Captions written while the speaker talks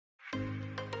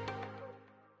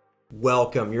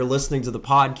Welcome. You're listening to the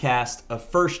podcast of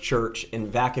First Church in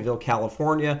Vacaville,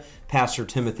 California, Pastor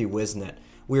Timothy Whiseant.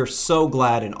 We are so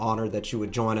glad and honored that you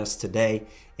would join us today,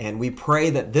 and we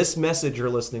pray that this message you're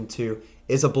listening to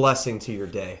is a blessing to your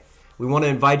day. We want to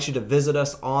invite you to visit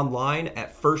us online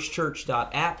at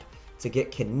firstchurch.app to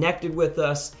get connected with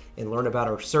us and learn about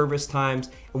our service times.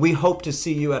 And we hope to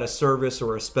see you at a service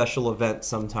or a special event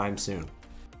sometime soon.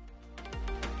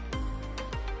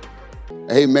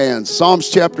 Amen. Psalms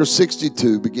chapter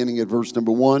 62, beginning at verse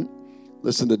number 1.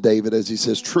 Listen to David as he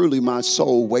says, "Truly my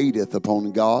soul waiteth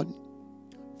upon God.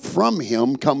 From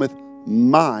him cometh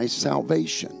my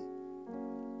salvation.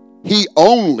 He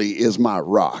only is my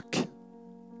rock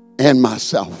and my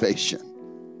salvation.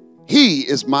 He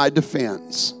is my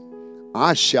defense.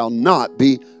 I shall not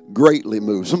be greatly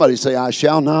moved." Somebody say, "I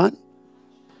shall not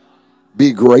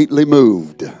be greatly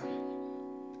moved."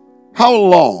 How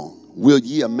long will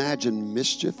ye imagine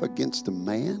mischief against a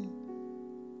man?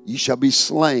 Ye shall be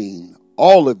slain,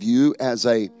 all of you, as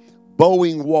a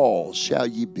bowing wall shall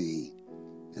ye be,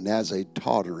 and as a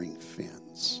tottering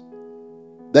fence.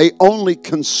 They only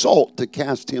consult to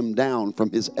cast him down from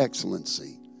his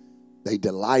excellency. They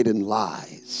delight in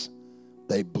lies.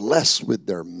 They bless with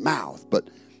their mouth, but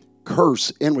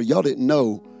curse inward. Y'all didn't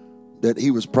know that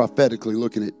he was prophetically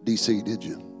looking at DC, did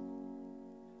you?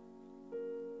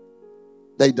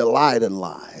 They delight in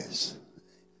lies.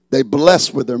 They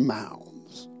bless with their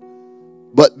mouths,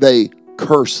 but they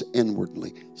curse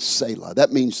inwardly. Selah.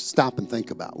 That means stop and think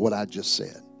about what I just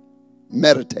said.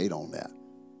 Meditate on that.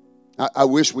 I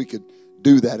wish we could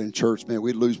do that in church, man.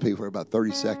 We'd lose people for about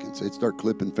 30 seconds. They'd start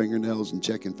clipping fingernails and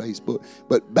checking Facebook.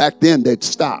 But back then, they'd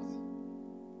stop.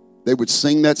 They would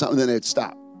sing that song, and then they'd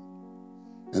stop.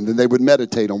 And then they would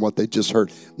meditate on what they just heard.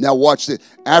 Now watch this.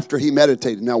 After he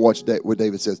meditated, now watch what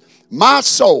David says. "My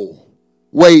soul,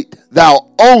 wait thou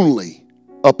only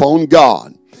upon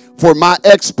God, for my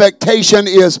expectation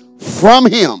is from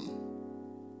him."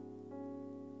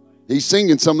 He's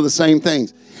singing some of the same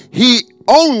things. "He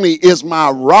only is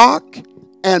my rock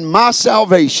and my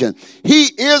salvation. He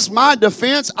is my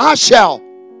defense. I shall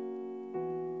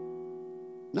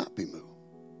not be moved."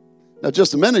 Now,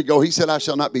 just a minute ago, he said, "I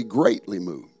shall not be greatly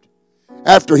moved."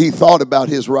 After he thought about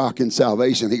his rock and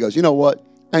salvation, he goes, "You know what?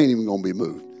 I ain't even going to be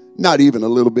moved. Not even a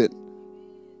little bit."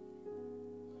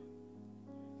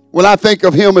 When I think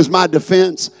of him as my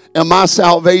defense and my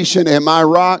salvation and my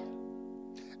rock,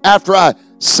 after I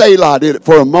Selah'd it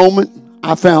for a moment,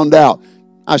 I found out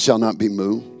I shall not be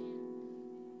moved.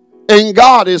 And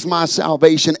God is my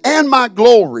salvation and my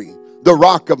glory. The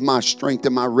rock of my strength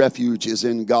and my refuge is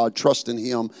in God. Trust in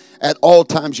him at all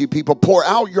times, you people. Pour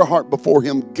out your heart before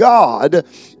him. God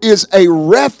is a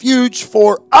refuge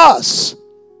for us.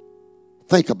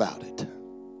 Think about it.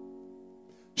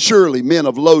 Surely men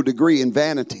of low degree in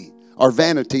vanity are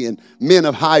vanity, and men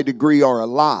of high degree are a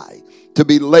lie, to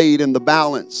be laid in the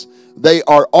balance. They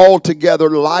are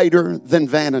altogether lighter than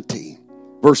vanity.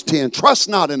 Verse 10, "Trust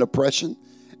not in oppression,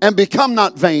 and become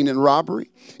not vain in robbery.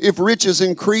 If riches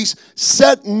increase,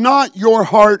 set not your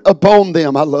heart upon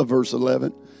them." I love verse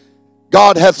 11.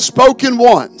 "God hath spoken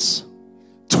once,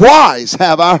 twice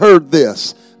have I heard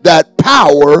this, that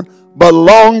power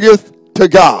belongeth to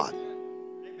God.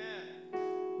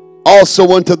 Also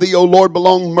unto thee, O Lord,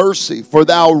 belong mercy, for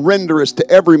thou renderest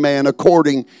to every man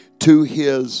according to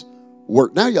his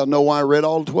work." Now y'all know why I read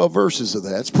all 12 verses of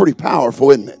that. It's pretty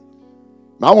powerful, isn't it?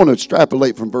 I want to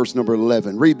extrapolate from verse number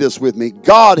 11. Read this with me.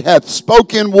 "God hath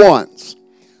spoken once,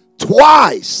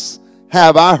 twice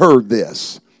have I heard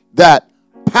this, that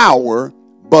power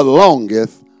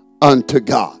belongeth unto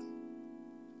God."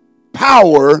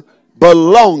 Power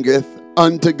belongeth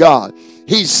unto God.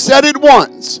 He said it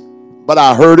once, but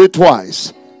I heard it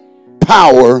twice.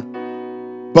 Power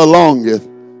belongeth.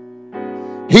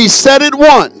 He said it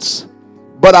once,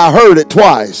 but I heard it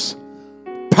twice.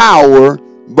 Power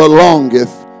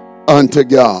belongeth unto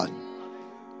God.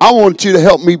 I want you to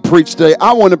help me preach today.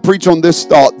 I want to preach on this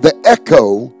thought: the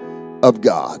echo of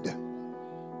God.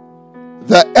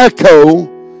 The echo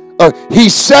of, he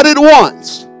said it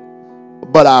once,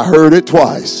 but I heard it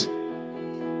twice.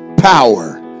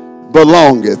 Power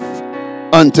belongeth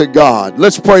unto God.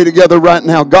 Let's pray together right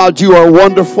now. God, you are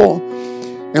wonderful,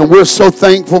 and we're so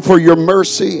thankful for your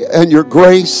mercy and your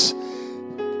grace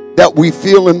that we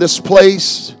feel in this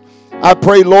place. I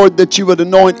pray, Lord, that you would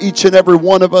anoint each and every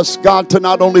one of us, God, to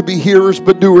not only be hearers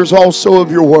but doers also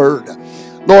of your word.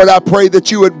 Lord, I pray that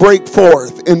you would break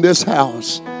forth in this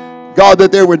house. God,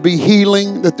 that there would be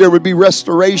healing, that there would be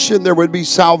restoration, there would be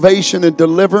salvation and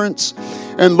deliverance.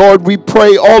 And Lord, we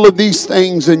pray all of these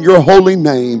things in your holy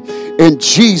name, in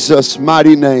Jesus'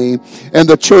 mighty name. And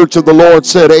the church of the Lord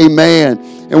said, amen.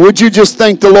 And would you just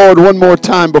thank the Lord one more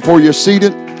time before you're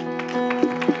seated?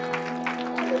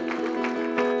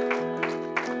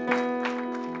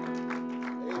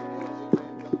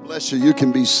 Bless you. You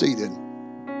can be seated.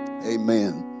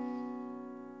 Amen.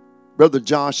 Brother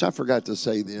Josh, I forgot to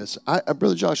say this.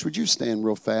 Brother Josh, would you stand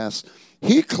real fast?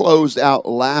 He closed out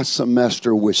last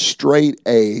semester with straight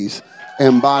A's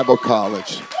in Bible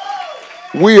college.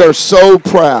 We are so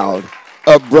proud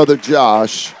of Brother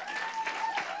Josh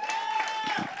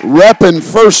repping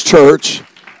First Church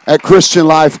at Christian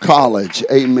Life College.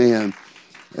 Amen.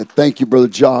 And thank you, Brother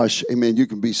Josh. Amen. You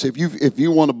can be safe. If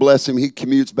you want to bless him, he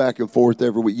commutes back and forth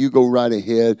every week. You go right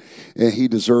ahead, and he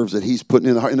deserves it. He's putting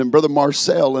in the heart. And then Brother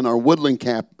Marcel in our Woodland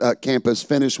campus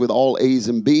finished with all A's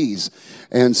and B's.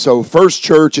 And so First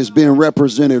Church is being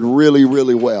represented really,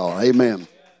 really well. Amen.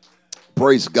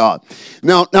 Praise God.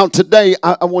 Now today,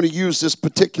 I want to use this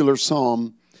particular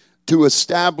psalm to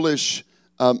establish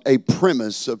a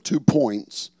premise of 2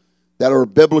 points that are a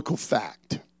biblical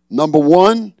fact. Number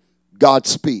one, God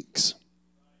speaks.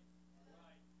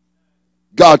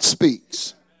 God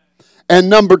speaks. And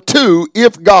number two,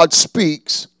 if God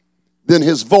speaks, then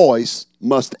his voice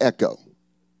must echo.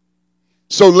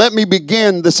 So let me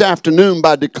begin this afternoon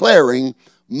by declaring,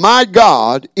 my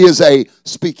God is a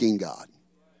speaking God.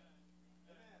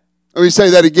 Let me say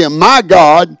that again. My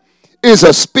God is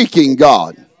a speaking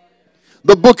God.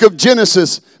 The book of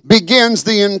Genesis begins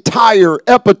the entire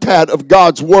epitaph of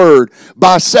God's word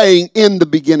by saying, in the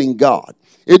beginning, God.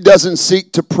 It doesn't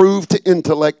seek to prove to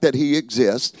intellect that he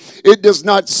exists. It does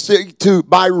not seek to,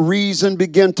 by reason,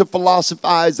 begin to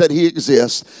philosophize that he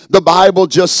exists. The Bible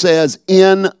just says,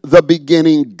 in the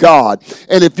beginning, God.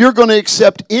 And if you're going to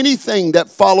accept anything that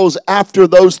follows after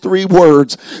those 3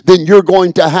 words, then you're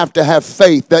going to have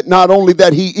faith that not only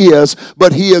that he is,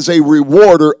 but he is a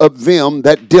rewarder of them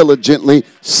that diligently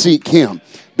seek him.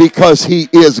 Because he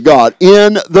is God.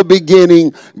 In the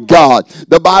beginning, God.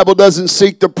 The Bible doesn't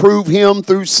seek to prove him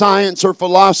through science or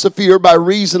philosophy or by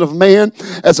reason of man.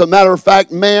 As a matter of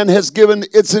fact, man has given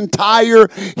its entire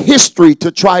history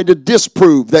to try to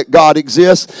disprove that God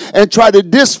exists and try to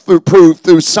disprove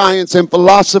through science and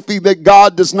philosophy that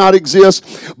God does not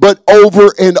exist. But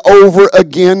over and over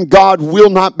again, God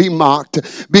will not be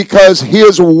mocked because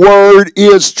his word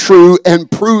is true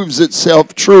and proves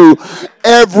itself true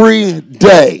every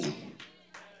day.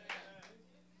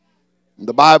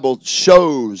 The Bible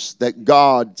shows that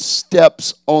God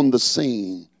steps on the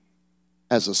scene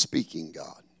as a speaking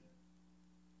God.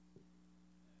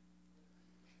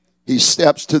 He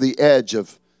steps to the edge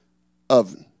of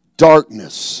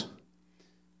darkness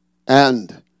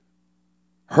and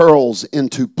hurls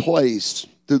into place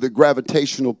through the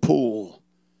gravitational pull.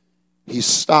 He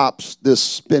stops this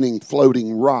spinning,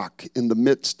 floating rock in the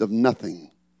midst of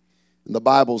nothing. And the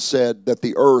Bible said that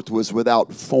the earth was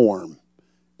without form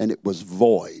and it was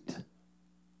void.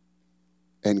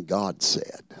 And God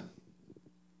said,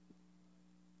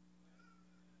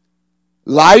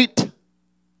 light,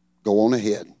 go on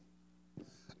ahead.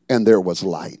 And there was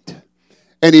light.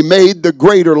 And he made the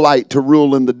greater light to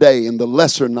rule in the day and the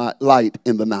lesser light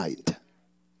in the night.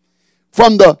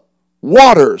 From the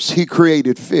waters he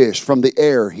created fish. From the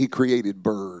air he created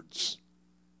birds.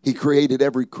 He created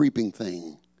every creeping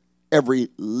thing, every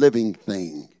living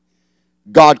thing.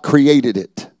 God created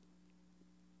it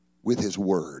with his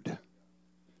word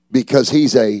because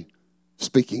he's a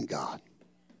speaking God.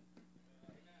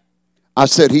 I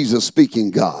said he's a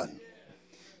speaking God.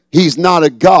 He's not a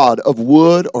God of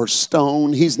wood or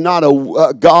stone. He's not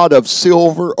a God of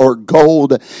silver or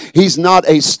gold. He's not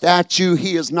a statue.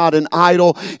 He is not an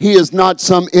idol. He is not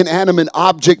some inanimate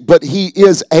object, but he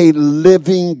is a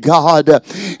living God.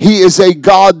 He is a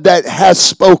God that has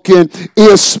spoken,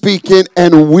 is speaking,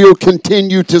 and will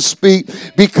continue to speak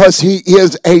because he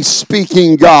is a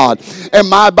speaking God. And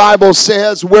my Bible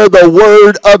says where the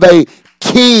word of a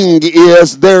king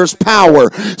is, there's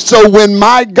power. So when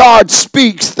my God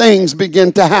speaks, things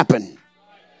begin to happen.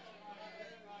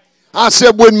 I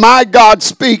said, when my God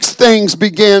speaks, things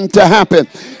begin to happen.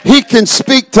 He can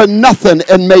speak to nothing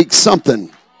and make something.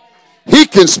 He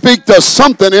can speak to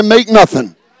something and make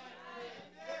nothing.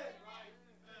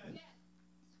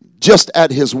 Just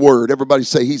at his word. Everybody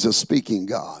say he's a speaking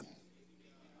God.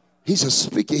 He's a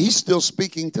speaking. He's still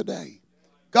speaking today.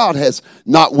 God has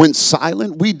not went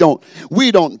silent. We don't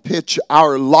pitch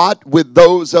our lot with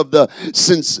those of the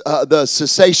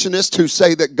cessationists who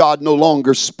say that God no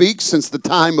longer speaks since the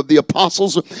time of the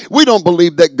apostles. We don't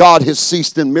believe that God has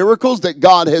ceased in miracles, that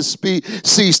God has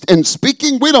ceased in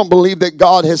speaking. We don't believe that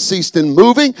God has ceased in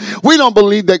moving. We don't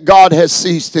believe that God has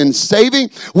ceased in saving.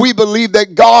 We believe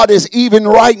that God is even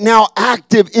right now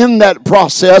active in that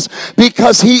process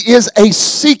because he is a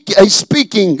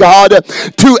speaking God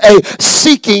to a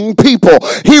seeking people.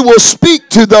 He will speak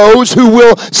to those who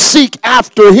will seek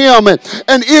after him. And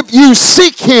if you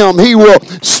seek him, he will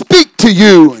speak to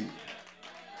you.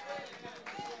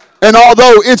 And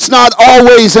although it's not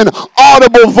always an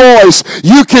audible voice,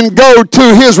 you can go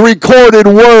to his recorded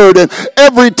word. And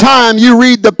every time you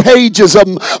read the pages of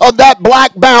that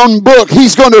black-bound book,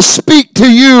 he's going to speak to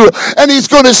you, and he's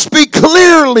going to speak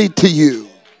clearly to you.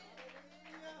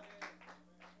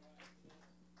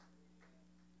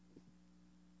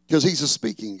 Because he's a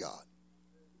speaking God.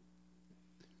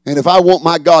 And if I want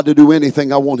my God to do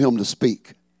anything, I want him to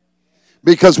speak.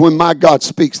 Because when my God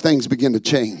speaks, things begin to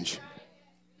change.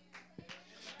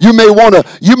 You may want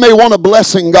a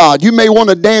blessing God. You may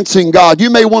want a dancing God. You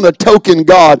may want a token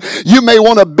God. You may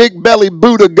want a big belly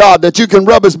Buddha God that you can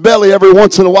rub his belly every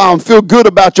once in a while and feel good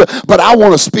about you. But I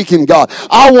want a speaking God.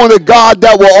 I want a God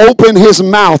that will open his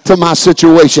mouth to my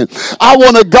situation. I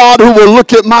want a God who will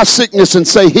look at my sickness and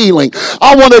say healing.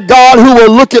 I want a God who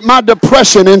will look at my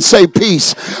depression and say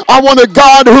peace. I want a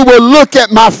God who will look at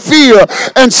my fear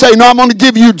and say, no, I'm going to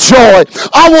give you joy.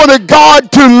 I want a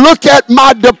God to look at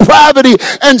my depravity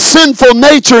and sinful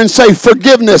nature and say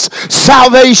forgiveness,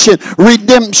 salvation,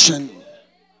 redemption.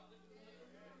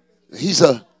 He's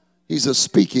a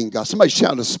speaking God. Somebody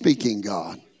shout a speaking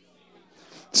God.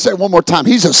 Say it one more time.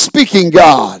 He's a speaking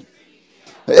God.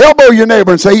 Elbow your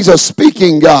neighbor and say he's a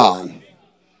speaking God.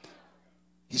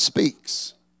 He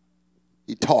speaks.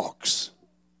 He talks.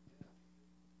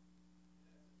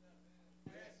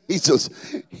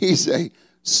 He's a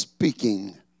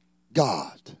speaking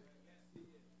God.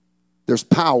 There's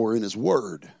power in his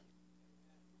word.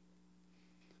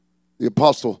 The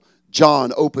Apostle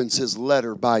John opens his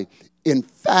letter by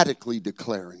emphatically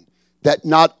declaring that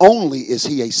not only is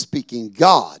he a speaking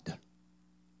God,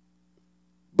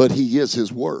 but he is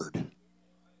his word.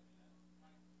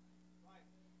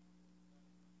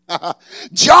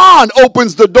 John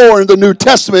opens the door in the New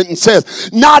Testament and says,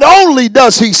 not only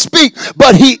does he speak,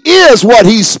 but he is what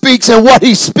he speaks, and what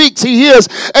he speaks he is,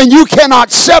 and you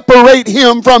cannot separate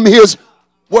him from his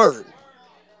word.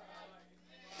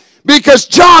 Because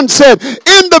John said,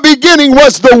 in the beginning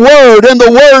was the Word, and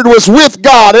the Word was with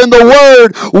God, and the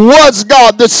Word was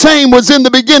God. The same was in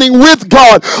the beginning with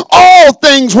God. All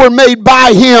things were made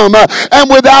by him,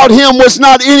 and without him was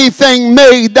not anything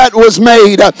made that was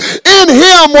made. In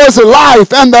him was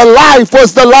life, and the life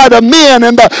was the light of men,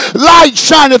 and the light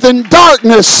shineth in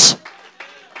darkness.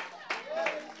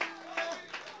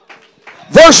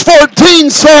 Verse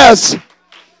 14 says,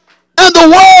 and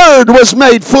the Word was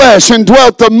made flesh and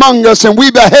dwelt among us, and we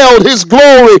beheld his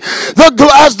glory,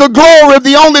 as the glory of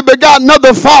the only begotten of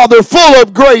the Father, full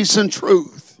of grace and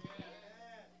truth.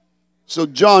 So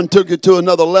John took it to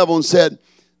another level and said,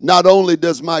 not only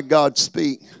does my God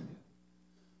speak,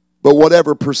 but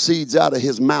whatever proceeds out of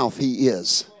his mouth, he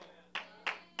is.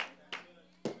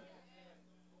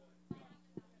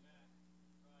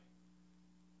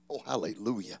 Oh,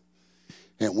 hallelujah.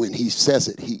 And when he says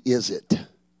it, he is it.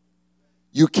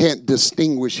 You can't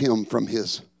distinguish him from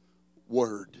his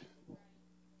word.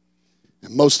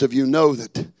 And most of you know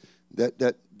that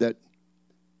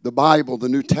the Bible, the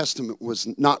New Testament, was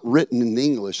not written in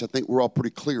English. I think we're all pretty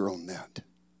clear on that.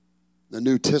 The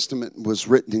New Testament was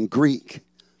written in Greek.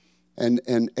 And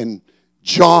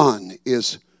John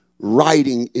is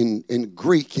writing in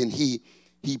Greek, and he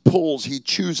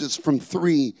chooses from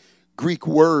three Greek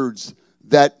words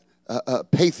that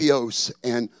pathos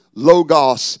and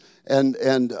logos and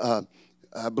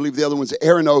I believe the other one's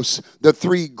eranos, the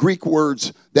three Greek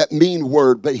words that mean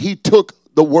word. But he took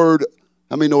the word,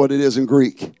 how many know what it is in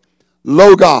Greek?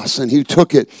 Logos, and he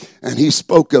took it and he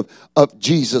spoke of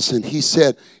Jesus, and he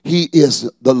said he is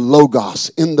the Logos.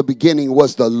 In the beginning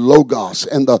was the Logos,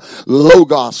 and the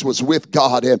Logos was with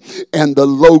God, and the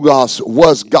Logos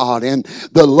was God, and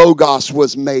the Logos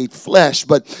was made flesh.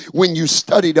 But when you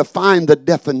study to find the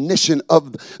definition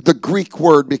of the Greek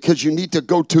word, because you need to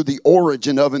go to the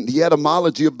origin of it, the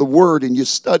etymology of the word, and you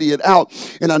study it out.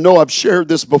 And I know I've shared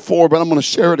this before, but I'm going to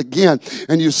share it again.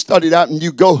 And you study it out and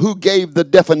you go, who gave the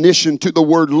definition allusion to the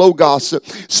word logos,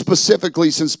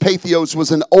 specifically since pathos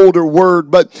was an older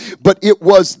word, but it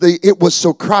was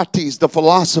Socrates, the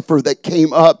philosopher, that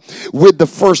came up with the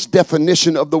first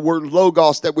definition of the word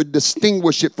logos that would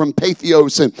distinguish it from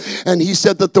pathos. And he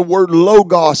said that the word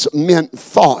logos meant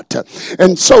thought.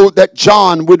 And so that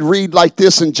John would read like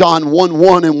this in John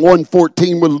 1:1 and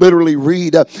 1:14 would literally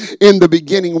read, in the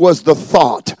beginning was the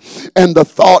thought, and the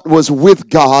thought was with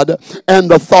God, and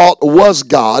the thought was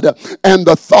God, and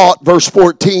the thought, verse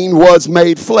 14, was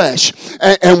made flesh,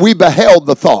 and we beheld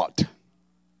the thought.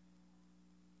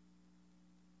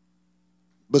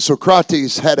 But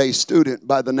Socrates had a student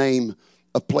by the name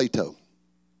of Plato.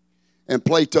 And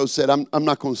Plato said, I'm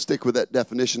not going to stick with that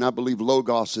definition. I believe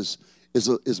logos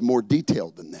is more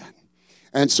detailed than that.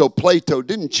 And so Plato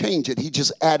didn't change it. He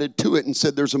just added to it and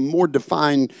said there's a more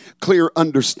defined, clear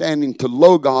understanding to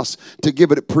logos to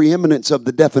give it a preeminence of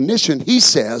the definition. He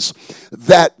says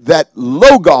that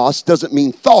logos doesn't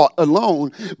mean thought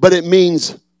alone, but it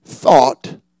means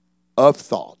thought of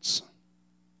thoughts.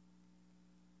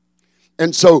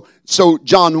 And so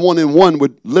John 1:1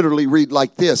 would literally read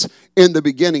like this. In the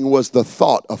beginning was the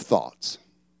thought of thoughts.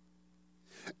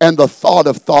 And the thought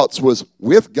of thoughts was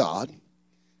with God.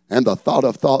 And the thought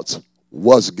of thoughts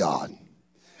was God.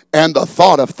 And the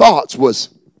thought of thoughts was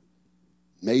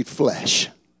made flesh.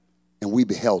 And we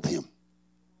beheld him.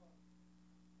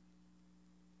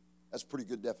 That's a pretty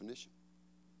good definition.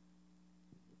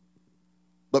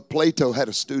 But Plato had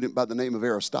a student by the name of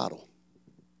Aristotle.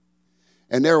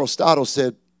 And Aristotle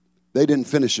said they didn't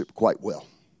finish it quite well.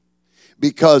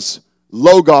 Because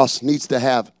logos needs to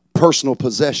have personal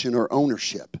possession or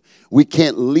ownership. We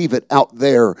can't leave it out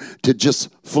there to just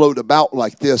float about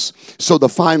like this. So the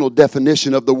final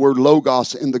definition of the word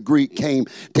logos in the Greek came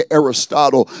to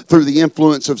Aristotle through the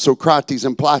influence of Socrates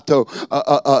and Plato.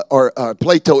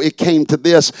 It came to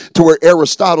this, to where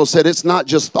Aristotle said it's not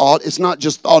just thought, it's not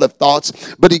just thought of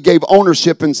thoughts, but he gave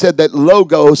ownership and said that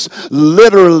logos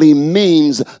literally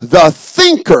means the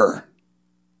thinker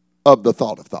of the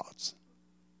thought of thoughts.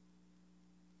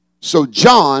 So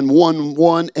John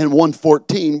 1:1 and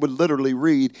 1:14 would literally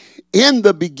read, in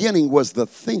the beginning was the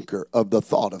thinker of the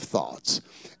thought of thoughts.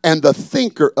 And the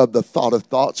thinker of the thought of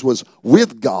thoughts was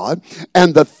with God.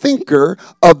 And the thinker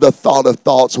of the thought of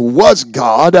thoughts was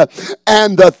God.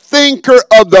 And the thinker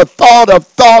of the thought of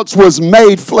thoughts was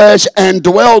made flesh and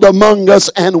dwelled among us,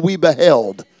 and we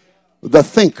beheld the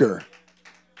thinker.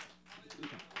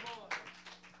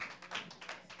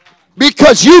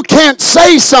 Because you can't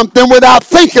say something without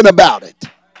thinking about it.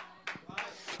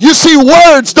 You see,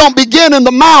 words don't begin in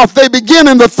the mouth, they begin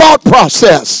in the thought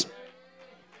process.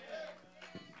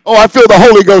 Oh, I feel the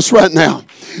Holy Ghost right now.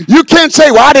 You can't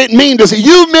say, well, I didn't mean to say.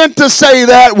 You meant to say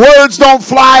that. Words don't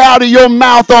fly out of your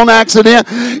mouth on accident.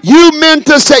 You meant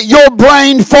to say, your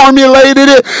brain formulated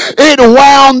it. It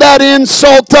wound that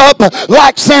insult up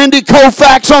like Sandy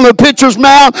Koufax on a pitcher's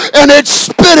mound, and it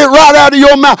spit it right out of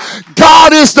your mouth.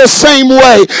 God is the same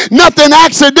way. Nothing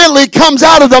accidentally comes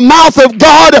out of the mouth of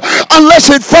God unless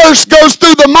it first goes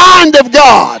through the mind of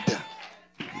God.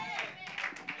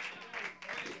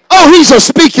 Oh, he's a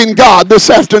speaking God this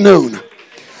afternoon.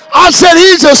 I said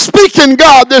he's a speaking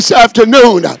God this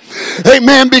afternoon.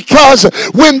 Amen. Because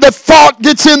when the thought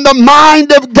gets in the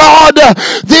mind of God,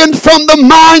 then from the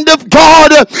mind of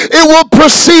God, it will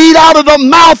proceed out of the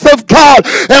mouth of God.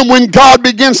 And when God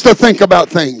begins to think about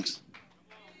things.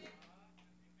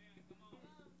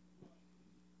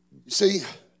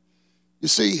 You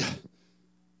see,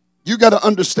 you got to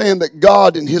understand that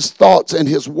God and his thoughts and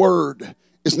his word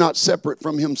is not separate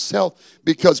from himself,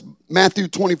 because Matthew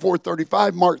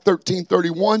 24:35, Mark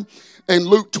 13:31, and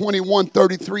Luke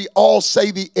 21:33 all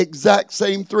say the exact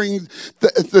same thing,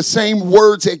 the same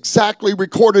words exactly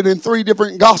recorded in three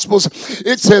different gospels.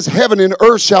 It says, heaven and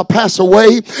earth shall pass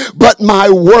away, but my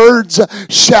words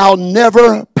shall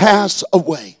never pass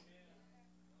away.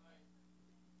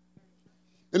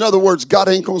 In other words, God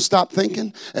ain't going to stop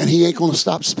thinking, and he ain't going to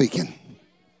stop speaking.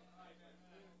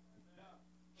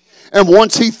 And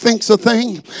once he thinks a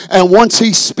thing, and once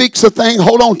he speaks a thing,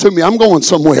 hold on to me, I'm going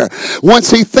somewhere. Once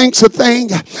he thinks a thing,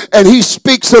 and he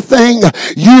speaks a thing,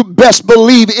 you best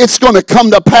believe it's going to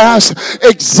come to pass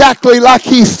exactly like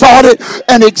he thought it,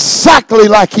 and exactly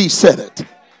like he said it.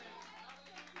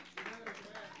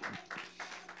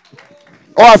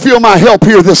 Oh, I feel my help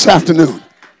here this afternoon.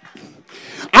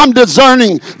 I'm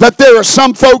discerning that there are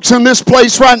some folks in this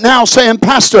place right now saying,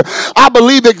 Pastor, I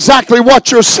believe exactly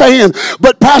what you're saying,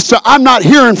 but Pastor, I'm not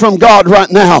hearing from God right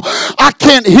now. I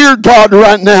can't hear God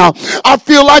right now. I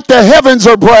feel like the heavens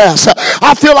are brass.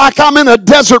 I feel like I'm in a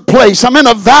desert place. I'm in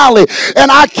a valley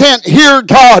and I can't hear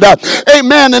God.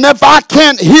 Amen. And if I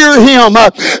can't hear him,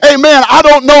 amen, I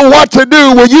don't know what to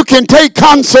do. Well, you can take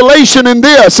consolation in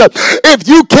this. If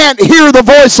you can't hear the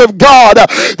voice of God,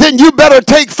 then you better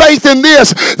take faith in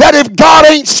this, that if God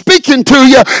ain't speaking to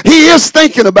you, he is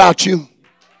thinking about you.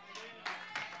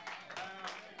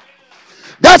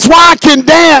 That's why I can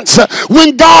dance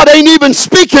when God ain't even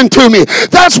speaking to me.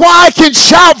 That's why I can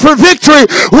shout for victory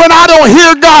when I don't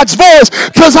hear God's voice,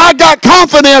 because I got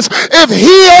confidence if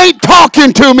he ain't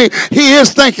talking to me, he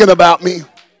is thinking about me.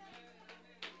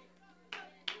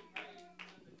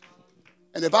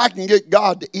 And if I can get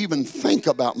God to even think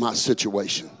about my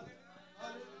situation.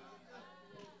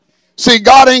 See,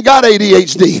 God ain't got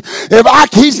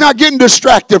ADHD. He's not getting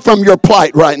distracted from your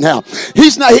plight right now.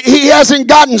 He hasn't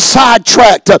gotten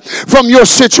sidetracked from your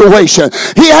situation.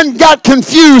 He hasn't got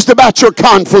confused about your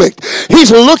conflict.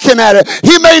 He's looking at it.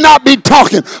 He may not be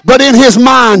talking, but in his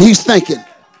mind, he's thinking.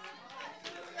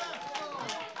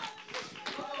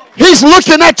 He's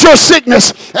looking at your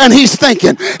sickness and he's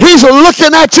thinking. He's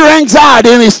looking at your anxiety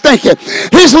and he's thinking.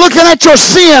 He's looking at your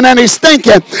sin and he's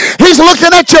thinking. He's looking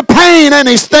at your pain and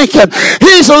he's thinking.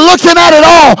 He's looking at it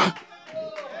all.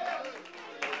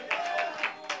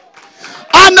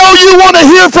 I know you want to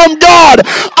hear from God.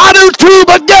 I do too,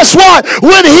 but guess what?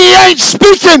 When he ain't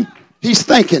speaking, he's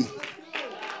thinking.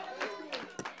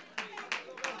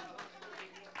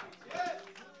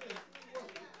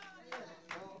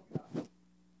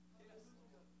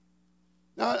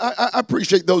 Now, I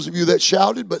appreciate those of you that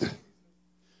shouted, but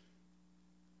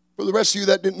for the rest of you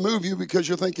that didn't move you because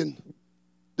you're thinking,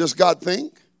 does God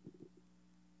think?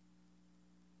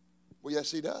 Well, yes,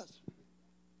 he does.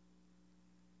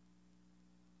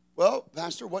 Well,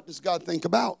 Pastor, what does God think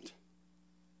about?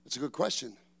 That's a good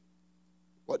question.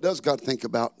 What does God think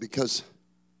about? Because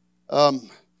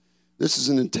this is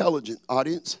an intelligent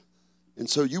audience, and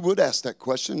so you would ask that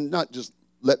question, not just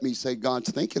let me say God's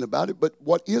thinking about it, but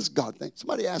what is God thinking?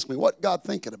 Somebody asked me, what God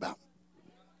thinking about?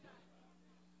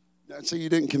 So you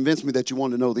didn't convince me that you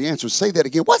want to know the answer. Say that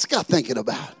again. What's God thinking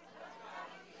about?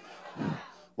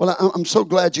 Well, I'm so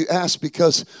glad you asked,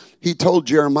 because he told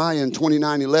Jeremiah in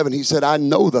 29:11, he said, I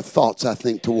know the thoughts I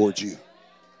think towards you.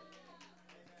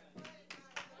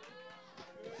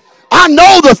 I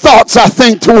know the thoughts I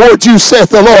think towards you, saith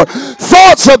the Lord.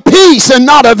 Thoughts of peace and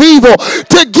not of evil,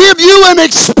 to give you an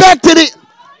expected end.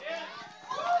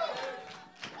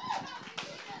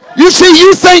 You see,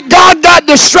 you think God got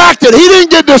distracted. He didn't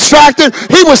get distracted.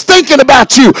 He was thinking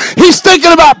about you. He's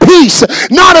thinking about peace,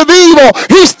 not of evil.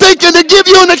 He's thinking to give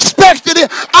you an expected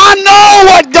end. I know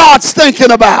what God's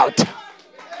thinking about.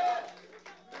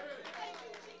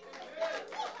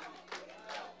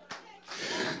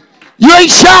 You ain't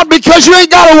shout because you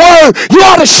ain't got a word. You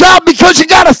ought to shout because you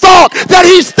got a thought that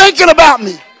he's thinking about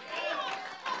me.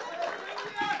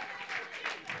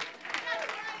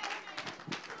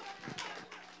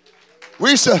 We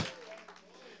used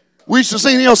to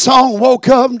sing your song, woke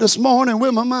up this morning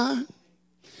with my mind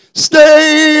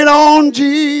stayed on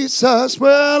Jesus.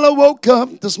 Well, I woke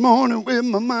up this morning with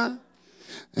my mind,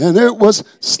 and it was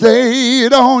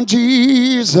stayed on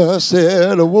Jesus.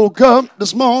 Said I woke up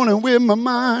this morning with my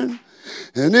mind,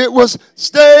 and it was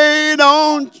stayed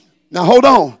on. Now hold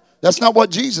on. That's not what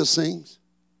Jesus sings.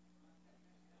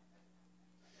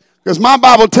 Because my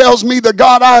Bible tells me the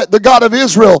God of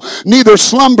Israel neither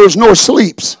slumbers nor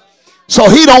sleeps. So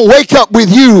he don't wake up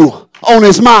with you on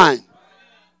his mind.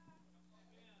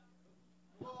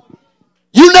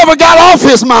 You never got off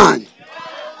his mind.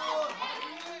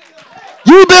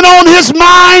 You've been on his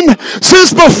mind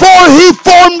since before he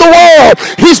formed the world.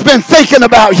 He's been thinking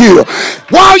about you.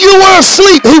 While you were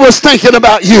asleep, he was thinking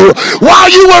about you. While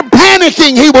you were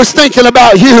panicking, he was thinking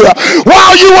about you.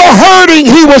 While you were hurting,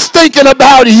 he was thinking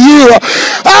about you.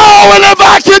 Oh, and if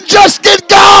I could just get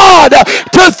God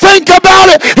to think about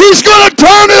it, he's going to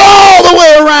turn it all the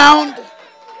way around.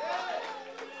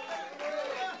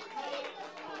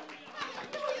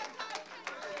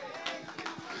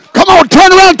 Come on,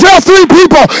 turn around and tell 3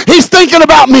 people, he's thinking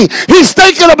about me. He's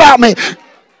thinking about me.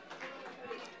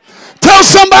 Tell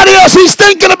somebody else, he's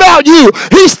thinking about you.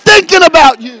 He's thinking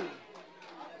about you.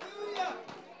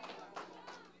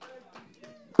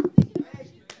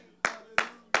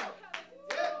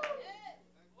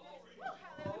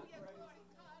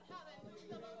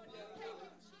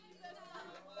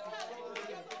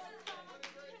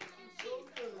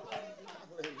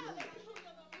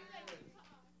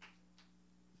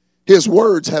 His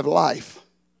words have life.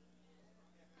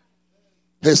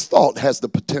 His thought has the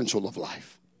potential of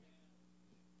life.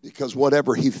 Because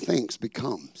whatever he thinks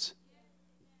becomes.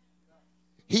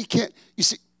 He can't, you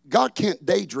see, God can't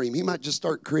daydream. He might just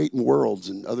start creating worlds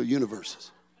and other universes.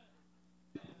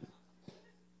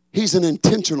 He's an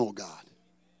intentional God.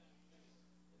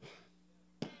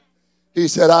 He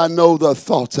said, I know the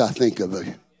thoughts I think of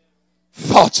you.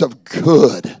 Thoughts of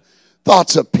good.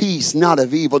 Thoughts of peace, not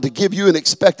of evil. To give you an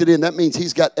expected end, that means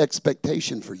he's got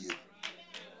expectation for you.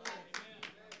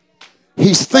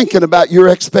 He's thinking about your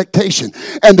expectation.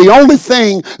 And the only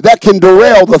thing that can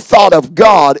derail the thought of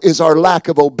God is our lack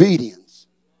of obedience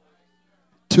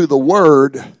to the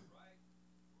word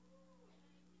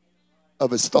of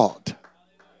his thought.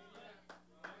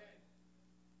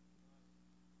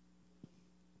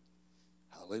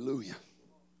 Hallelujah.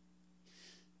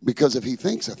 Because if he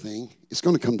thinks a thing, it's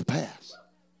going to come to pass.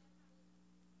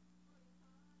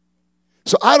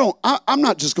 So I'm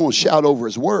not just going to shout over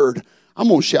his word. I'm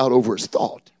going to shout over his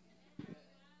thought.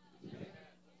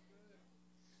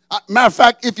 Matter of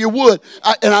fact, if you would,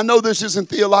 and I know this isn't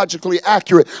theologically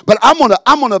accurate, but I'm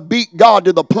gonna beat God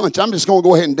to the punch. I'm just going to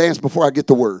go ahead and dance before I get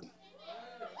the word.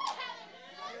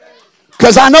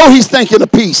 Because I know he's thinking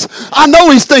of peace. I know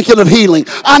he's thinking of healing.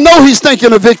 I know he's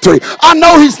thinking of victory. I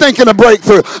know he's thinking of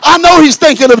breakthrough. I know he's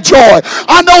thinking of joy.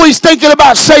 I know he's thinking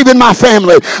about saving my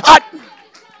family.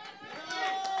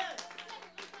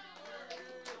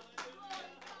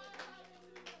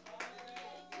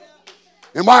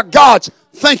 And while God's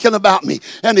thinking about me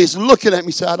and he's looking at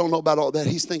me, say, I don't know about all that.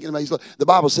 He's thinking about the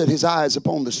Bible said his eye is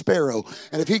upon the sparrow.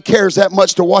 And if he cares that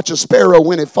much to watch a sparrow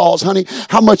when it falls, honey,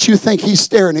 how much you think he's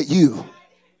staring at you?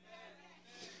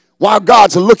 While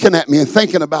God's looking at me and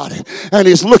thinking about it. And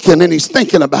he's looking and he's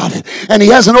thinking about it. And he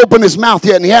hasn't opened his mouth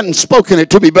yet and he hasn't spoken it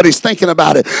to me, but he's thinking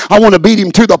about it. I want to beat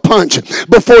him to the punch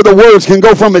before the words can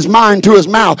go from his mind to his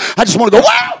mouth. I just want to go,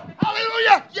 wow,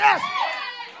 hallelujah, yes.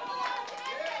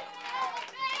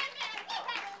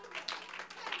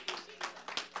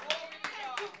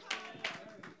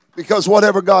 Because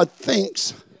whatever God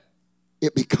thinks,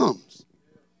 it becomes.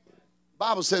 The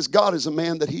Bible says God is a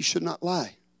man that he should not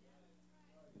lie.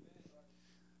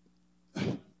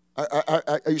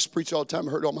 I used to preach all the time.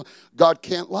 I heard all my, God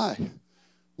can't lie.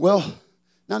 Well,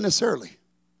 not necessarily.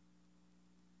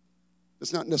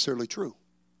 It's not necessarily true.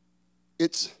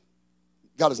 It's,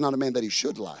 God is not a man that he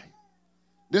should lie.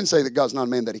 It didn't say that God's not a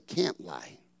man that he can't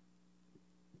lie.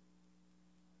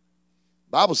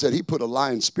 The Bible said he put a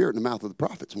lying spirit in the mouth of the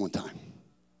prophets one time.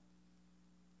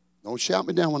 Don't shout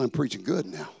me down when I'm preaching good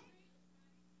now.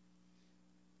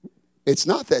 It's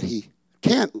not that he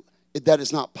can't, that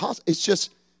it's not possible. It's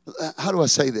just, how do I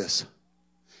say this?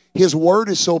 His word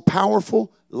is so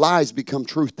powerful, lies become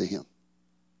truth to him.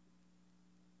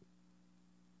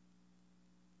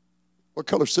 What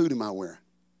color suit am I wearing?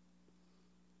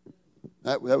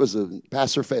 That was a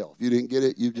pass or fail. If you didn't get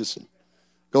it, you just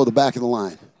go to the back of the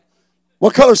line.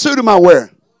 What color suit am I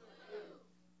wearing?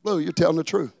 Blue, you're telling the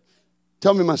truth.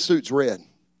 Tell me my suit's red.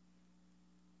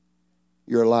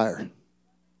 You're a liar.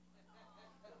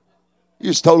 You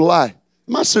just told a lie.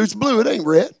 My suit's blue, it ain't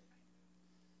red.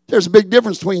 There's a big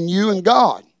difference between you and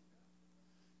God.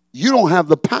 You don't have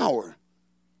the power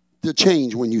to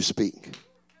change when you speak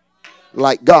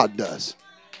like God does.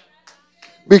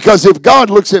 Because if God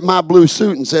looks at my blue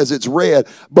suit and says it's red,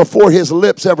 before his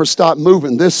lips ever stop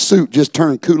moving, this suit just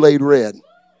turned Kool-Aid red.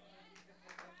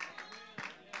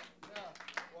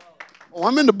 Oh,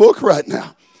 I'm in the book right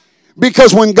now.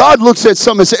 Because when God looks at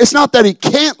something, it's not that he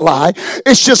can't lie.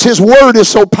 It's just his word is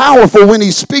so powerful when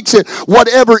he speaks it,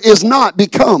 whatever is not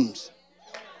becomes.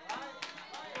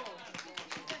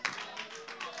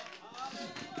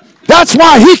 That's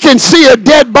why he can see a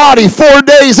dead body 4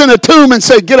 days in a tomb and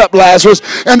say, get up, Lazarus.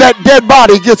 And that dead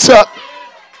body gets up.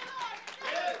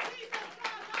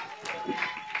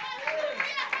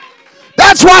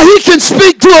 That's why he can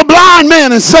speak to a blind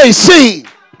man and say, see.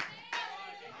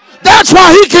 That's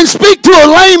why he can speak to a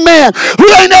lame man who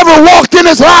ain't never walked in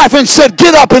his life and said,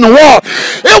 get up and walk.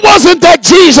 It wasn't that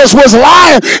Jesus was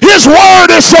lying. His word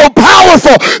is so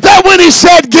powerful that when he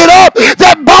said, get up,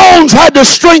 that bones had to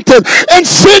strengthen and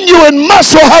sinew and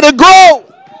muscle had to grow.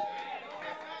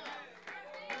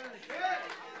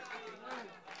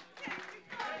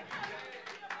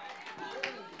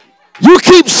 You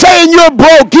keep saying you're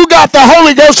broke. You got the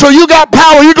Holy Ghost, so you got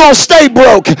power. You're going to stay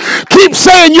broke. Keep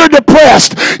saying you're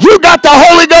depressed. You got the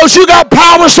Holy Ghost. You got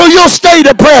power, so you'll stay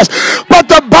depressed. But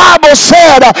the Bible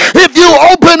said, if you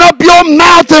open up your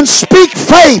mouth and speak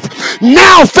faith,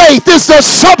 now faith is the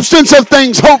substance of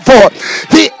things hoped for.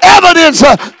 The evidence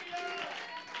of...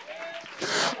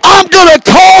 I'm going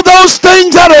to call those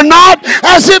things that are not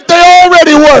as if they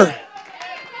already were.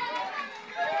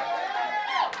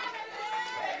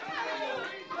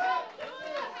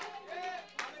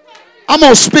 I'm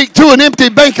going to speak to an empty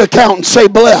bank account and say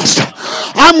blessed.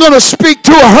 I'm going to speak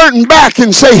to a hurting back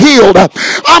and say healed.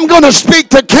 I'm going to speak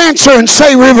to cancer and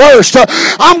say reversed.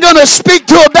 I'm going to speak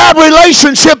to a bad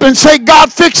relationship and say God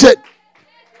fix it.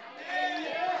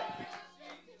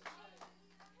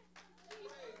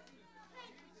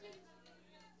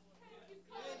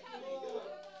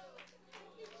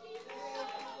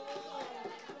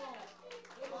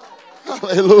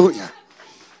 Hallelujah.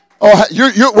 Oh,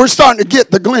 we're starting to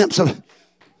get the glimpse of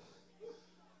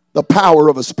the power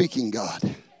of a speaking God.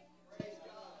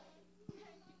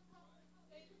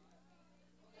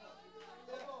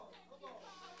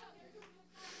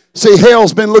 See,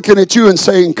 hell's been looking at you and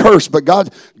saying curse, but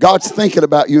God's thinking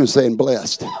about you and saying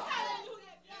blessed.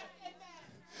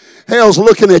 Hell's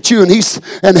looking at you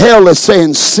and hell is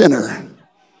saying sinner,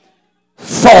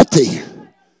 faulty,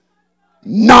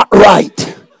 not right,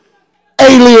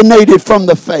 alienated from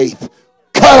the faith,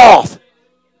 cut off.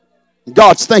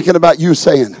 God's thinking about you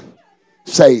saying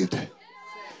saved,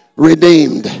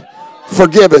 redeemed,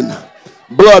 forgiven,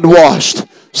 blood washed,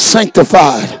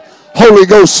 sanctified, Holy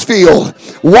Ghost filled,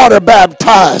 water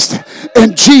baptized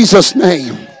in Jesus'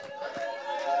 name.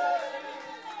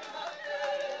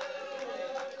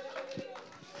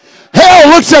 Hell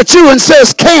looks at you and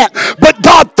says can't, but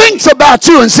God thinks about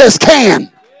you and says can.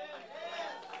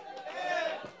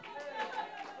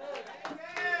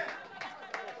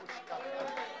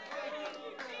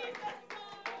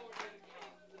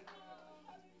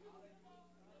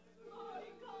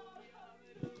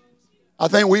 I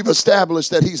think we've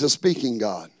established that he's a speaking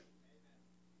God.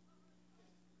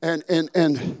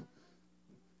 And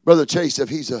Brother Chase, if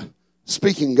he's a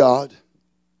speaking God,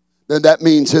 then that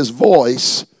means his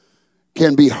voice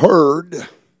can be heard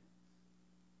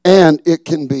and it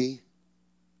can be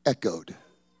echoed.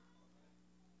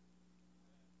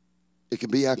 It can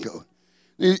be echoed.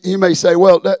 You may say,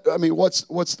 well,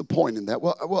 what's the point in that?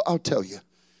 Well, I'll tell you.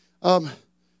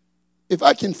 If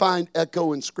I can find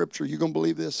echo in Scripture, you going to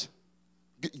believe this?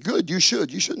 Good, you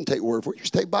should. You shouldn't take word for it. You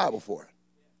should take Bible for it.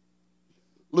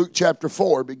 Luke chapter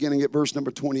 4, beginning at verse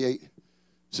number 28.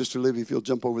 Sister Livy, if you'll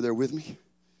jump over there with me.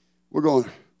 We're going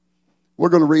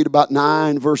to read about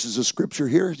 9 verses of Scripture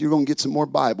here. You're going to get some more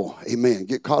Bible. Amen.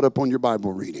 Get caught up on your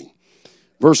Bible reading.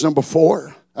 Verse number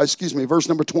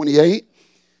 28.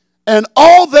 And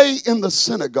all they in the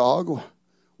synagogue,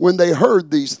 when they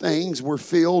heard these things, were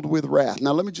filled with wrath.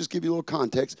 Now, let me just give you a little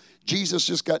context. Jesus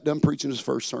just got done preaching his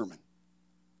first sermon.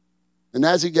 And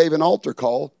as he gave an altar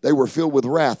call, they were filled with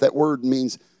wrath. That word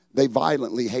means they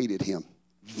violently hated him.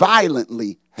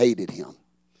 Violently hated him.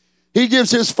 He gives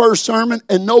his first sermon,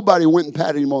 and nobody went and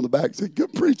patted him on the back and said,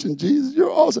 good preaching, Jesus, you're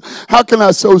awesome. How can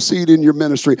I sow seed in your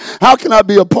ministry? How can I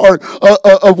be a part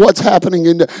of what's happening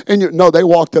in your... No, they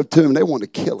walked up to him. They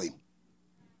wanted to kill him.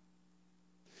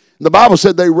 The Bible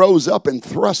said they rose up and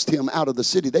thrust him out of the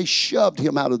city. They shoved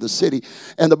him out of the city.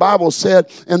 And the Bible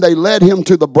said, and they led him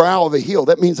to the brow of a hill.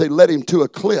 That means they led him to a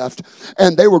cliff.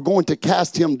 And they were going to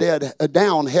cast him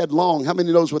down headlong. How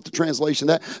many knows what the translation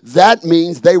of that? That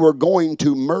means they were going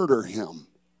to murder him.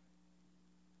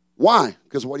 Why?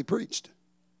 Because of what he preached.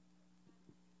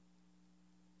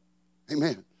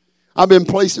 Amen. I've been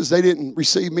places they didn't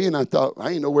receive me, and I thought,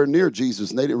 I ain't nowhere near Jesus,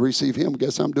 and they didn't receive him.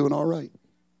 Guess I'm doing all right.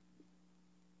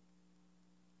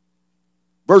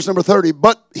 Verse number 30,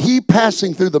 but he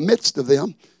passing through the midst of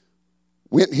them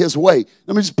went his way.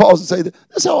 Let me just pause and say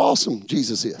that's how awesome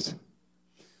Jesus is.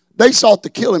 They sought to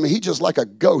kill him, and he just like a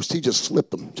ghost, he just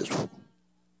slipped them.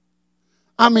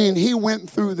 He went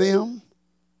through them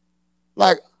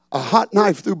like a hot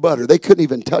knife through butter. They couldn't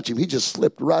even touch him. He just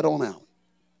slipped right on out.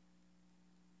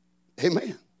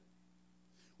 Amen.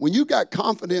 When you got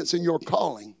confidence in your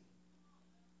calling,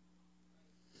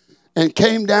 and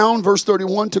came down, verse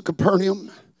 31, to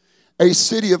Capernaum, a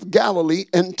city of Galilee,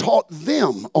 and taught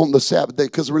them on the Sabbath day.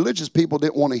 Because the religious people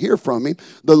didn't want to hear from him.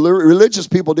 The religious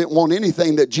people didn't want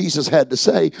anything that Jesus had to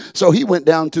say. So he went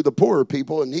down to the poorer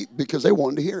people because they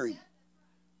wanted to hear him.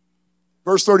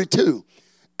 Verse 32,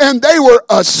 and they were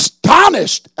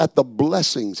astonished at the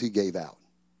blessings he gave out.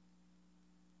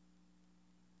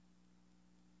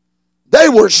 They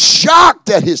were shocked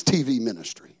at his TV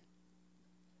ministry.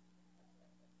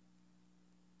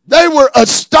 They were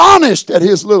astonished at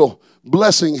his little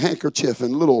blessing handkerchief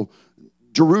and little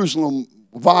Jerusalem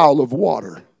vial of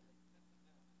water.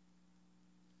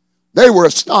 They were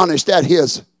astonished at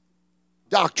his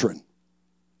doctrine.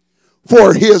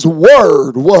 For his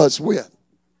word was with.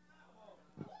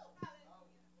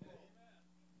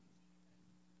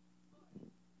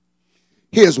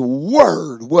 his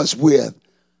word was with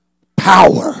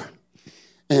power.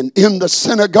 And in the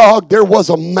synagogue there was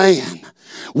a man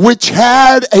which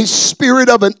had a spirit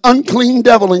of an unclean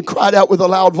devil, and cried out with a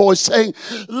loud voice, saying,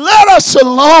 let us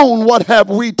alone, what have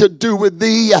we to do with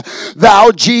thee,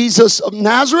 thou Jesus of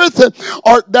Nazareth?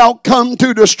 Art thou come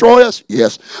to destroy us?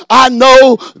 Yes, I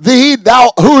know thee,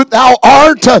 who thou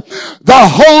art, the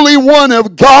Holy One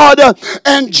of God.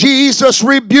 And Jesus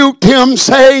rebuked him,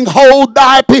 saying, hold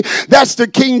thy peace. That's the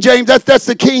King James, that's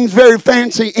the King's very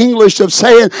fancy English of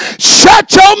saying,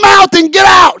 shut your mouth and get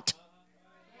out.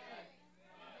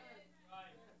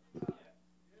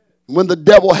 When the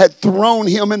devil had thrown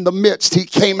him in the midst, he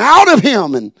came out of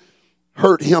him and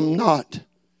hurt him not.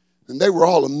 And they were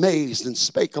all amazed and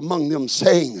spake among them,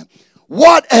 saying,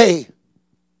 what a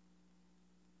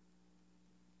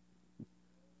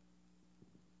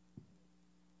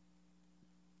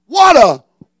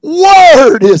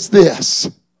word is this?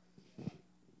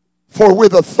 For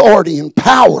with authority and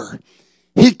power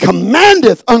he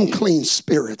commandeth unclean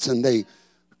spirits, and they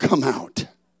come out.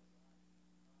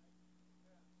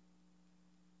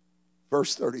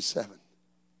 Verse 37.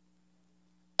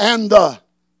 And the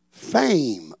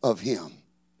fame of him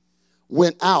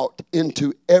went out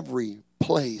into every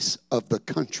place of the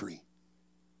country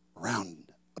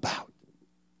round about.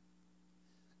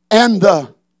 And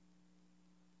the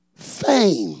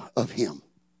fame of him.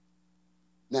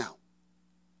 Now,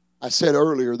 I said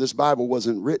earlier this Bible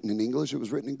wasn't written in English, it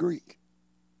was written in Greek.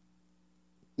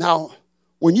 Now,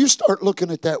 when you start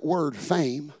looking at that word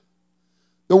fame,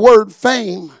 the word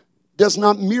fame does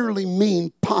not merely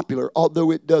mean popular,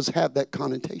 although it does have that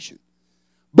connotation.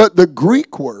 But the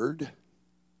Greek word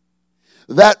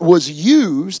that was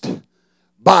used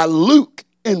by Luke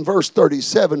in verse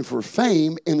 37 for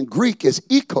fame in Greek is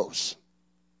ekos.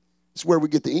 It's where we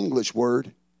get the English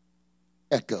word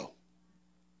echo.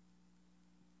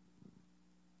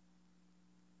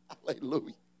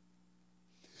 Hallelujah.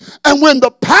 And when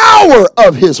the power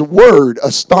of his word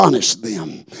astonished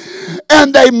them,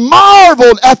 and they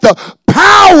marveled at the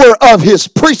power of his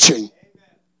preaching,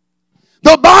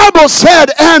 the Bible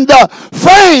said, and the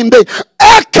fame, the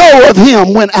echo of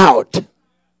him went out.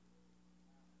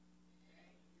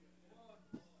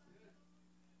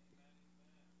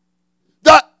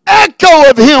 The echo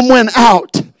of him went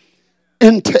out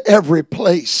into every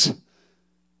place,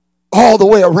 all the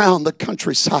way around the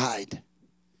countryside.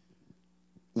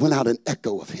 Went out an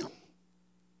echo of him.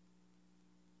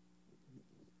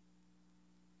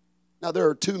 Now, there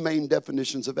are two main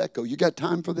definitions of echo. You got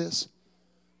time for this?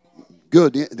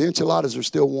 Good. The enchiladas are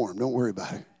still warm. Don't worry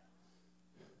about it.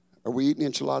 Are we eating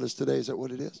enchiladas today? Is that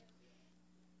what it is?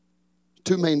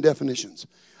 Two main definitions.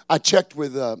 I checked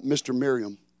with Mr.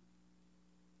 Merriam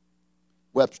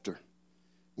Webster.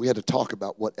 We had to talk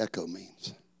about what echo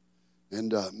means.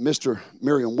 And Mr.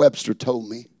 Merriam Webster told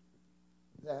me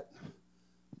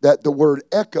that the word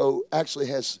echo actually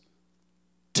has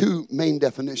two main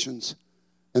definitions.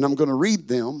 And I'm going to read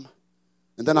them,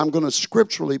 and then I'm going to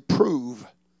scripturally prove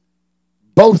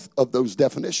both of those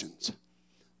definitions.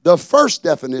 The first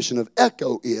definition of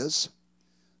echo is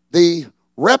the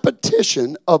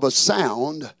repetition of a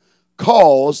sound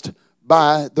caused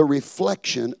by the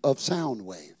reflection of sound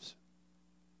waves.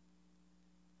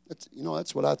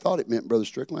 That's what I thought it meant, Brother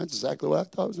Strickland. That's exactly what I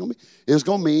thought it was going to be. It was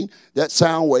going to mean that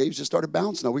sound waves just started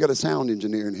bouncing. Now, we got a sound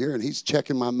engineer in here, and he's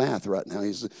checking my math right now.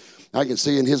 I can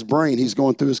see in his brain he's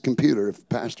going through his computer. If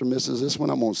Pastor misses this one,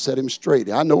 I'm going to set him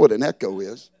straight. I know what an echo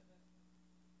is.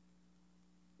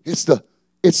 It's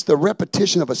the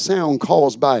repetition of a sound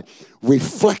caused by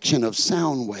reflection of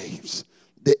sound waves.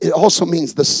 It also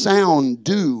means the sound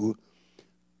due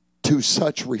to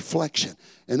such reflection.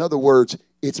 In other words,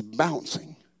 it's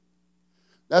bouncing.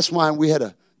 That's why we had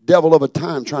a devil of a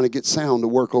time trying to get sound to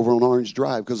work over on Orange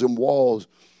Drive, because them walls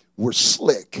were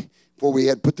slick before we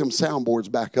had put them soundboards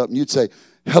back up. And you'd say,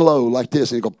 hello, like this.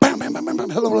 And you'd go, bam, bam, bam, bam, bam,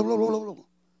 hello, hello, hello, hello.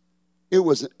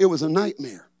 It was a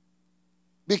nightmare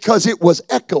because it was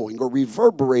echoing or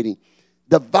reverberating.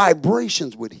 The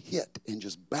vibrations would hit and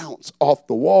just bounce off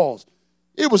the walls.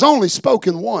 It was only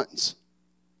spoken once.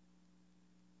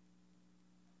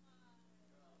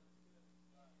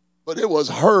 But it was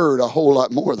heard a whole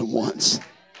lot more than once.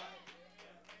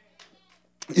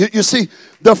 You see,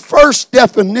 the first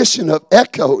definition of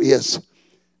echo is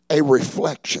a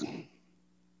reflection.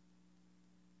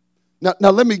 Now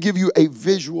let me give you a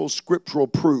visual scriptural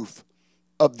proof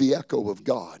of the echo of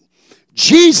God.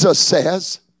 Jesus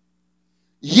says,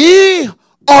 ye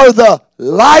are the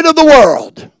light of the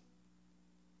world.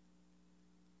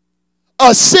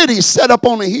 A city set up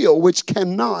on a hill which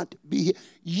cannot be hid.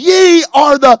 Ye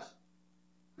are the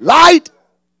light.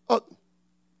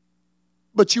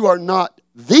 but you are not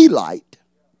the light.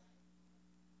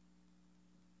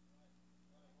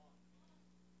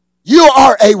 You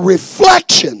are a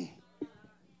reflection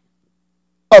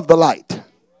of the light.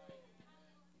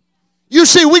 You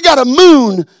see, we got a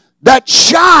moon that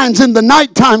shines in the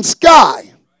nighttime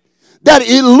sky, that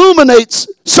illuminates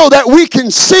so that we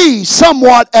can see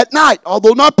somewhat at night.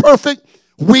 Although not perfect,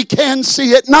 we can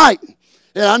see at night.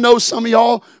 And I know some of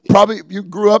y'all, probably you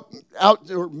grew up out,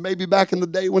 or maybe back in the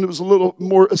day when it was a little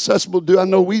more accessible to do. I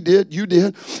know we did, you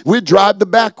did. We'd drive the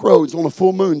back roads on a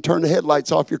full moon, turn the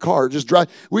headlights off your car, just drive.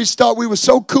 We thought we were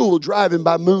so cool driving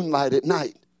by moonlight at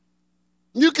night.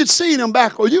 You could see them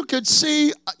back, or you could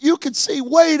see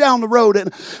way down the road,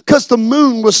 and because the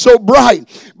moon was so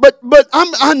bright. But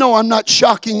I know I'm not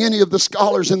shocking any of the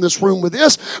scholars in this room with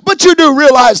this, but you do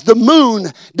realize the moon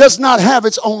does not have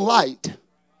its own light.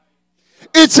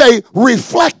 It's a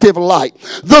reflective light.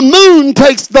 The moon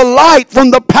takes the light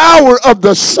from the power of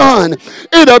the sun.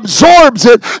 It absorbs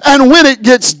it, and when it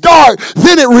gets dark,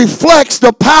 then it reflects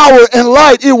the power and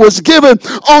light it was given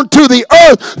onto the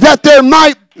earth, that there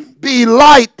might be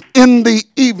light in the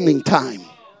evening time.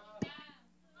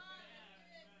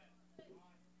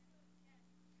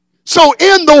 So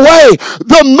in the way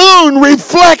the moon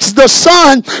reflects the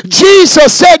sun,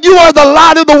 Jesus said, "You are the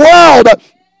light of the world."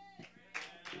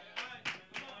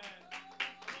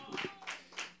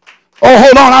 Oh,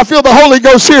 hold on. I feel the Holy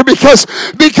Ghost here because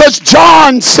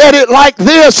John said it like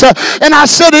this, and I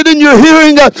said it in your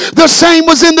hearing. The same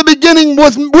was in the beginning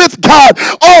with God.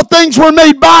 All things were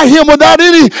made by him.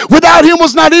 Without him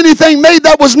was not anything made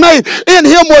that was made. In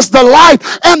him was the life,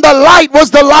 and the light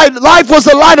was the light. Life was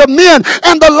the light of men,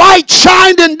 and the light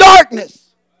shined in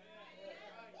darkness.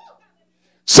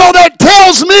 So that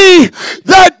tells me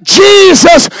that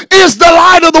Jesus is the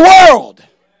light of the world.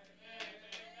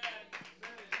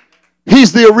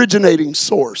 He's the originating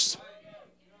source.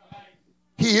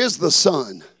 He is the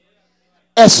Son.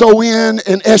 S-O-N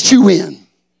and S-U-N.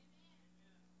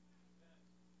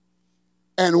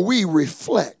 And we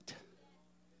reflect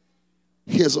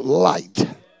his light.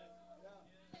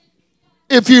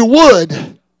 If you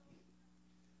would,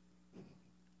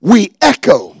 we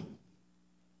echo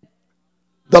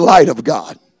the light of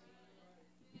God.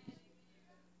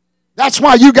 That's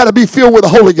why you got to be filled with the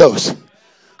Holy Ghost.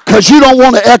 Because you don't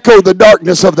want to echo the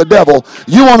darkness of the devil.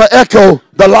 You want to echo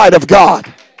the light of God.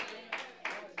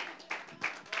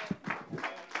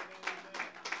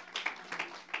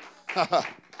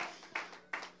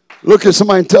 Look at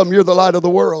somebody and tell them you're the light of the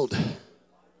world.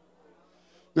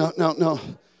 No.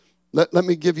 Let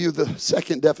me give you the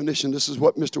second definition. This is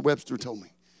what Mr. Webster told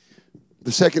me.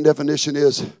 The second definition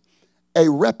is a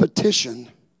repetition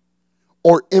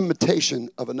or imitation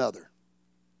of another.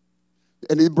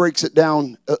 And he breaks it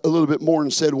down a little bit more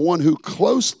and said, one who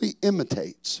closely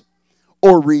imitates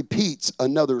or repeats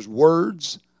another's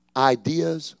words,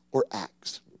 ideas, or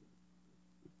acts.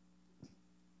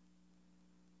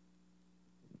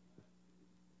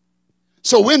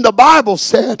 So when the Bible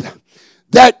said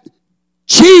that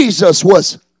Jesus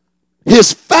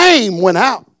his fame went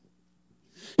out,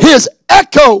 his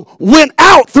echo went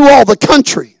out through all the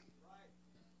country.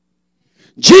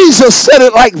 Jesus said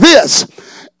it like this: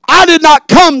 I did not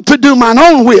come to do mine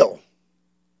own will,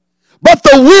 but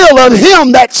the will of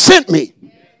him that sent me.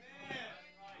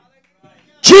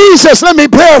 Jesus, let me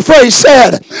paraphrase,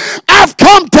 said, I've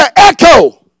come to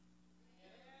echo.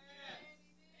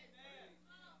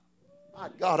 My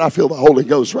God, I feel the Holy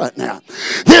Ghost right now.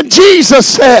 Then Jesus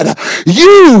said,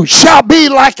 you shall be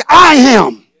like I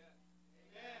am.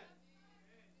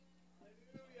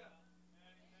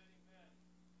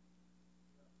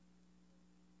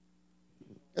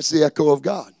 That's the echo of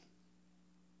God.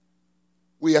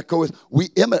 We echo it. We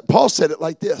imitate. Paul said it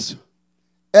like this: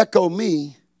 echo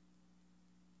me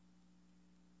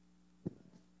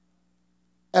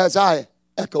as I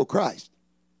echo Christ.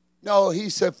 No, he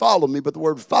said follow me, but the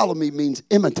word follow me means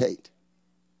imitate,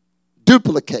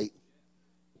 duplicate,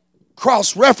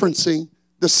 cross-referencing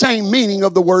the same meaning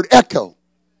of the word echo.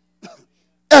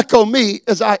 Echo me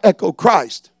as I echo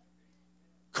Christ.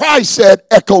 Christ said,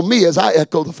 echo me as I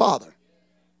echo the Father.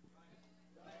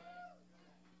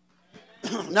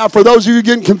 Now, for those of you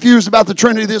getting confused about the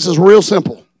Trinity, this is real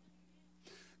simple.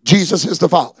 Jesus is the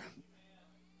Father.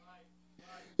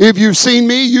 If you've seen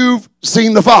me, you've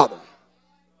seen the Father.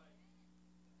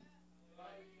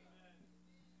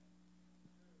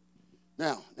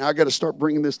 Now I got to start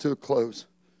bringing this to a close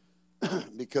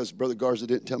because Brother Garza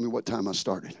didn't tell me what time I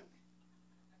started.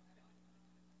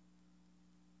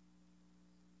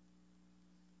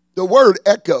 The word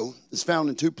echo is found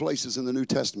in two places in the New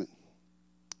Testament.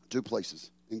 Two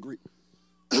places in Greek.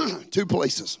 Two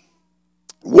places.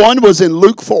 One was in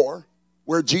Luke 4,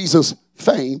 where Jesus'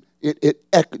 fame,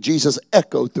 Jesus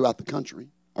echoed throughout the country.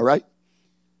 All right?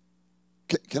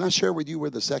 Can I share with you where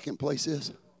the second place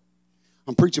is?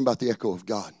 I'm preaching about the echo of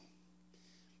God.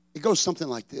 It goes something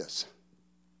like this.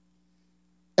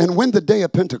 And when the day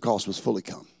of Pentecost was fully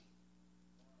come,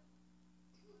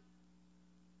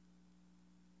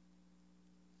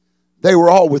 they were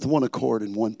all with one accord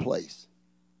in one place.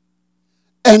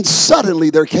 And suddenly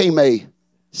there came a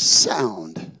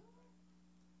sound.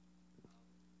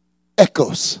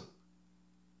 Echoes.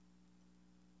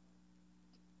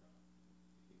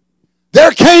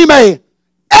 There came a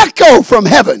echo from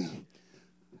heaven,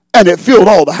 and it filled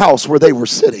all the house where they were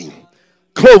sitting.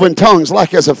 Cloven tongues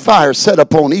like as a fire set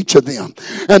upon each of them.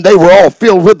 And they were all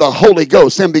filled with the Holy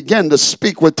Ghost and began to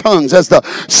speak with tongues as the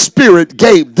Spirit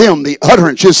gave them the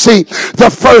utterance. You see,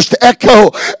 the first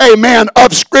echo, amen,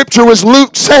 of Scripture was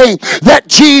Luke saying that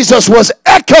Jesus was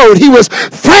echoed. He was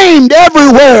famed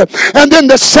everywhere. And then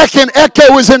the second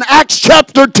echo is in Acts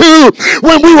chapter 2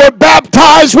 when we were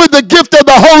baptized with the gift of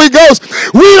the Holy Ghost.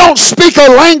 We don't speak a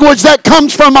language that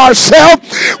comes from ourselves.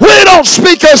 We don't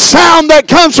speak a sound that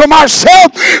comes from ourselves.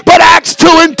 But Acts 2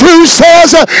 and 2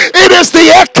 says it is the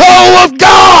echo of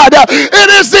God. It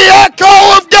is the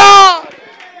echo of God.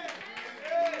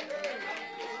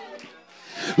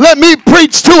 Let me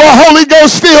preach to a Holy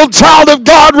Ghost filled child of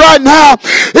God right now.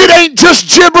 It ain't just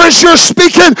gibberish you're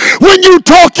speaking when you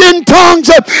talk in tongues.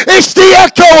 It's the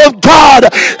echo of God.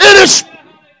 It is.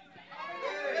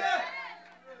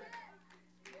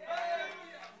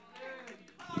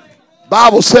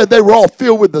 Bible said they were all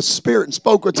filled with the Spirit and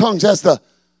spoke with tongues as the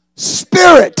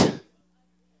Spirit.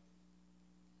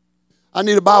 I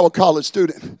need a Bible college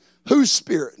student. Whose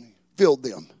Spirit filled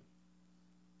them?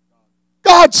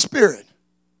 God's Spirit.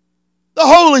 The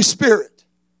Holy Spirit.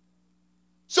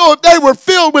 So if they were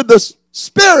filled with the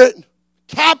Spirit,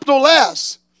 capital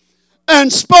S,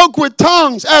 and spoke with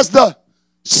tongues as the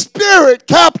Spirit,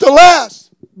 capital S,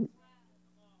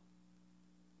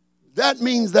 that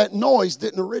means that noise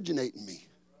didn't originate in me.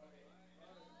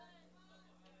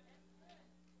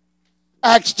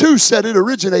 Acts 2 said it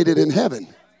originated in heaven.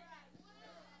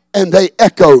 And they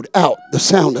echoed out the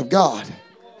sound of God.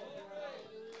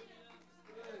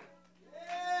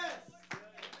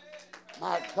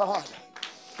 My God.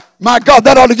 My God,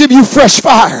 that ought to give you fresh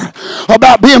fire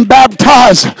about being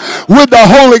baptized with the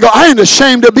Holy Ghost. I ain't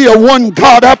ashamed to be a one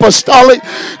God apostolic,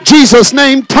 Jesus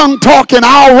name, tongue talking,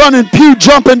 owl running, pew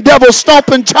jumping, devil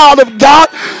stomping child of God.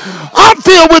 I'm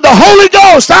filled with the Holy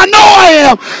Ghost. I know I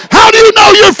am. How do you know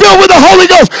you're filled with the Holy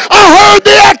Ghost? I heard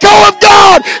the echo of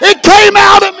God. It came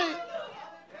out of me.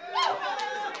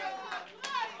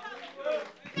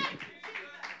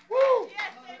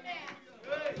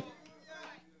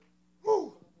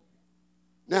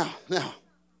 Now.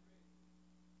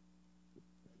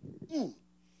 Isn't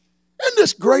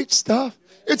this great stuff?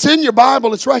 It's in your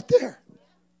Bible. It's right there.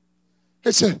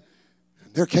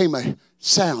 There came a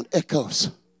sound,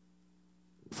 echoes.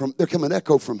 There came an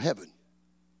echo from heaven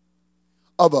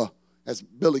of a, as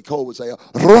Billy Cole would say, a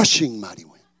rushing mighty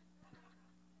wind.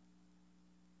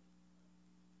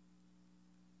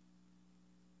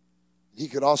 He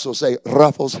could also say,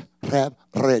 ruffles, rab,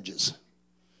 redges.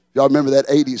 Y'all remember that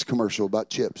 80s commercial about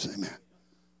chips? Amen.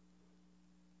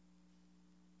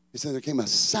 He said there came a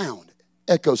sound,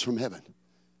 echoes from heaven,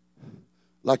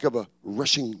 like of a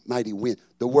rushing mighty wind.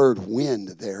 The word wind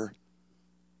there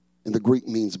in the Greek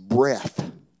means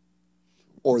breath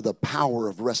or the power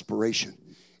of respiration.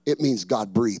 It means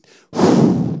God breathed.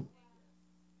 Some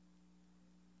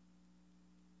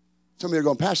of you are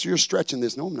going, Pastor, you're stretching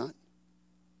this. No, I'm not.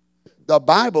 The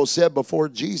Bible said before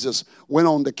Jesus went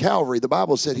on to Calvary, the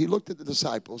Bible said he looked at the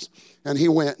disciples and he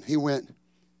went,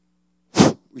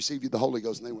 receive you the Holy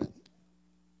Ghost, and they went.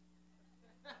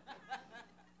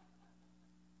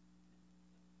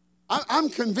 I'm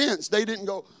convinced they didn't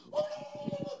go, oh,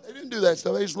 they didn't do that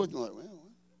stuff. They just looked like, well,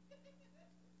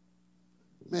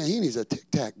 man, he needs a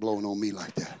tic-tac blowing on me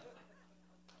like that.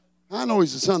 I know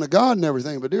he's the Son of God and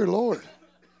everything, but dear Lord,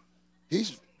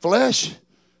 he's flesh.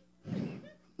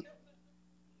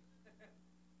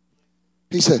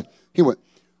 He went,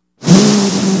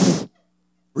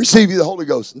 receive you the Holy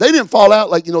Ghost. They didn't fall out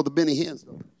like, the Benny Hinn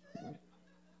stuff.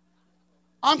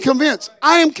 I'm convinced.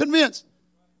 I am convinced.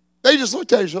 They just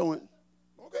looked at each other and went,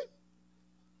 okay.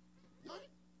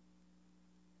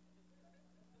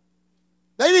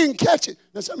 They didn't catch it.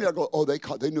 Now some of y'all go, oh,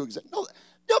 they knew exactly. No,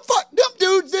 them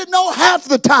dudes didn't know half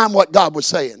the time what God was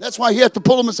saying. That's why he had to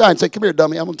pull them aside and say, come here,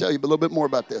 dummy. I'm going to tell you a little bit more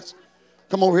about this.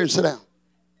 Come over here and sit down.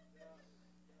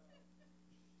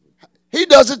 He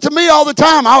does it to me all the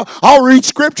time. I'll read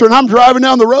scripture and I'm driving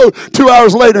down the road 2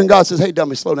 hours later and God says, hey,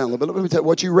 dummy, slow down a little bit. Let me tell you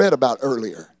what you read about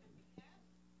earlier.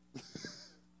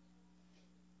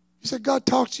 You said, God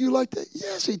talks to you like that?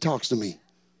 Yes, he talks to me.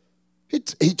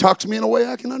 He talks to me in a way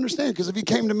I can understand. Because if he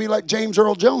came to me like James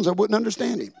Earl Jones, I wouldn't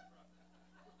understand him.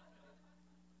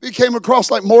 If he came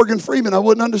across like Morgan Freeman, I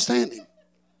wouldn't understand him.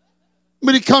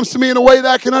 But he comes to me in a way that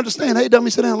I can understand. Hey, dummy,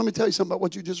 sit down. Let me tell you something about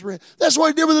what you just read. That's what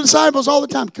he did with the disciples all the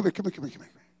time. Come here, come here, come here, come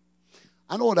here.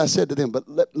 I know what I said to them, but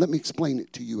let me explain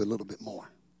it to you a little bit more.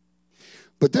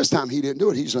 But this time he didn't do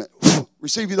it. He's like,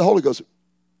 receive you the Holy Ghost.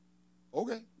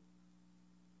 Okay.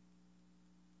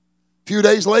 A few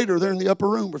days later, they're in the upper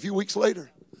room. A few weeks later,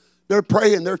 they're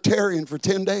praying. They're tarrying for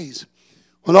 10 days.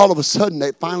 When all of a sudden,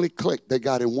 they finally clicked. They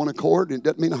got in one accord. It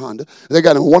doesn't mean a Honda. They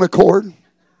got in one accord.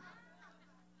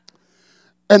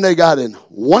 And they got in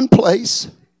one place.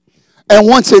 And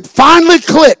once it finally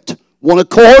clicked, one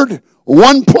accord,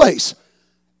 one place.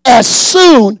 As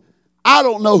soon, I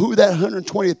don't know who that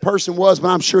 120th person was, but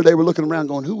I'm sure they were looking around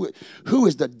going, who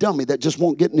is the dummy that just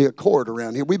won't get in the accord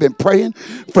around here? We've been praying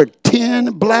for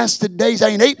 10 blasted days. I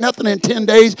ain't ate nothing in 10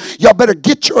 days. Y'all better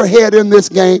get your head in this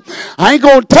game. I ain't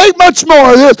going to take much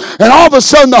more of this. And all of a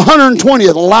sudden, the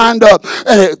 120th lined up.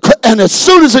 And as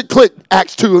soon as it clicked,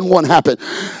 Acts 2 and 1 happened.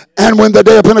 And when the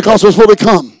day of Pentecost was fully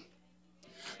come,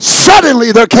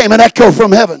 suddenly there came an echo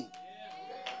from heaven.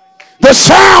 The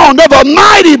sound of a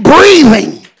mighty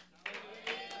breathing.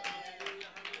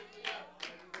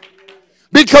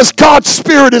 Because God's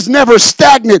Spirit is never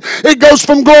stagnant. It goes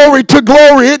from glory to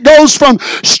glory. It goes from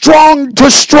strong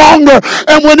to stronger.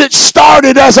 And when it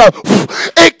started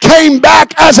it came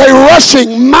back as a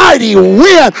rushing mighty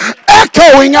wind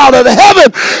echoing out of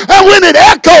heaven. And when it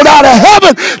echoed out of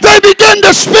heaven, they began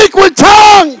to speak with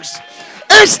tongues.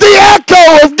 It's the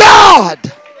echo of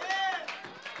God.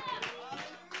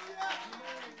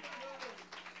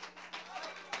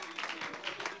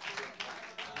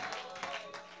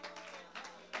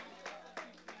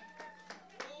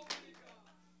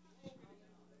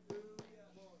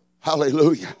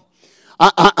 Hallelujah.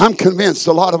 I'm convinced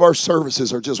a lot of our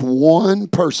services are just one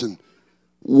person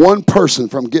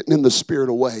from getting in the Spirit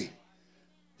away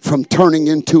from turning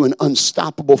into an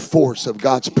unstoppable force of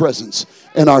God's presence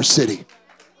in our city.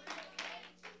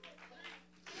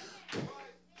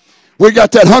 We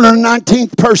got that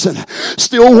 119th person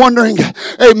still wondering,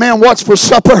 hey man, what's for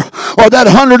supper? Or that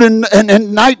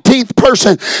 119th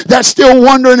person that's still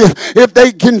wondering if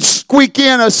they can squeak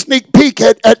in a sneak peek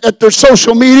at their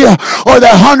social media. Or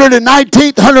that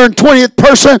 119th, 120th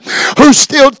person who's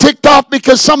still ticked off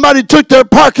because somebody took their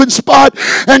parking spot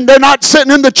and they're not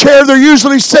sitting in the chair they're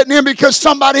usually sitting in because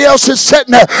somebody else is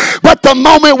sitting there. But the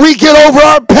moment we get over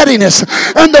our pettiness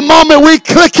and the moment we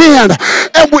click in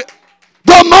and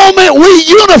the moment we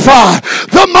unify,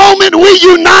 the moment we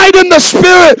unite in the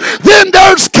Spirit, then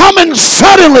there's coming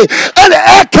suddenly an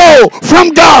echo from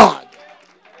God.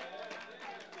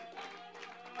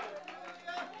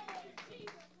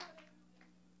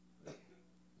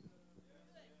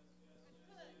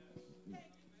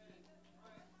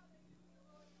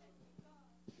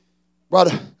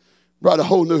 Brought a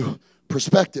whole new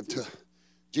perspective to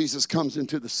Jesus comes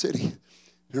into the city.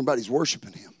 Everybody's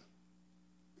worshiping him.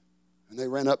 And they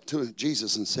ran up to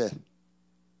Jesus and said,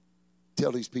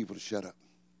 tell these people to shut up.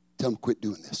 Tell them to quit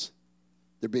doing this.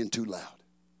 They're being too loud.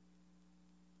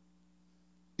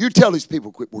 You tell these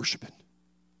people to quit worshiping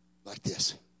like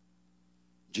this.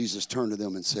 Jesus turned to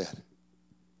them and said,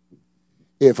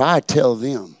 if I tell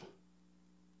them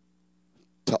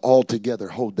to altogether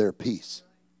hold their peace,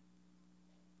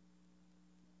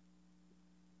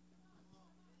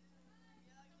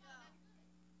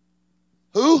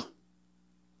 who?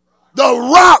 The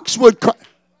rocks would cry.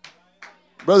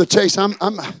 Brother Chase, I'm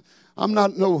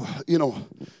not no,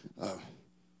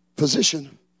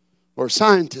 physician or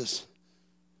scientist.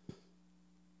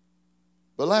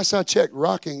 But last I checked,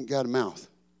 rock ain't got a mouth.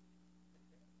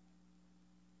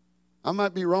 I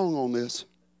might be wrong on this.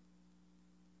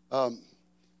 I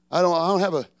don't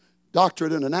have a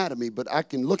doctorate in anatomy, but I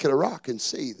can look at a rock and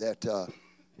see that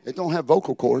it don't have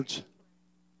vocal cords.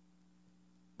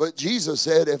 But Jesus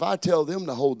said, if I tell them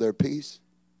to hold their peace,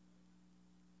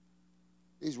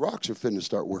 these rocks are finna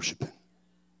start worshiping.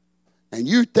 And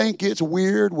you think it's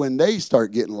weird when they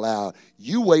start getting loud.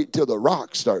 You wait till the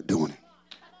rocks start doing it.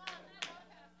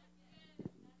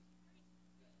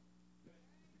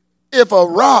 If a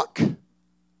rock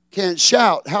can't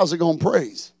shout, how's it going to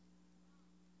praise?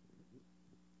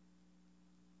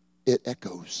 It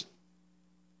echoes.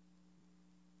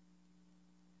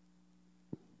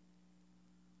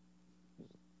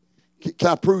 Can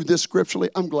I prove this scripturally?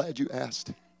 I'm glad you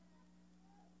asked.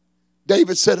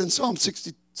 David said in Psalm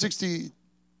 61,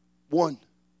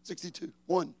 62,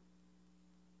 1,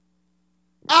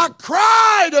 I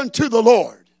cried unto the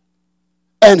Lord,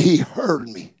 and he heard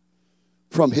me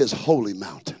from his holy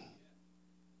mountain.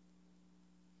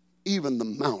 Even the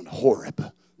Mount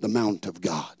Horeb, the mount of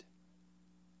God.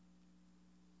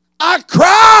 I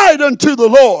cried unto the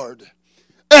Lord,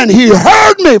 and he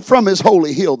heard me from his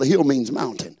holy hill. The hill means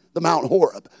mountain, the Mount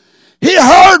Horeb. He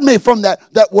heard me from that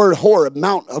word Horeb,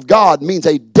 Mount of God, means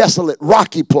a desolate,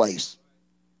 rocky place.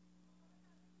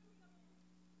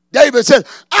 David said,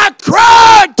 I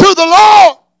cried to the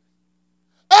Lord,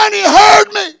 and he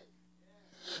heard me.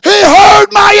 He heard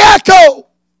my echo.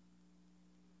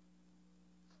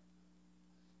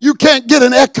 You can't get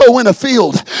an echo in a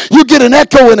field. You get an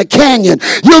echo in a canyon.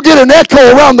 You get an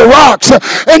echo around the rocks.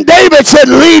 And David said,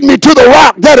 lead me to the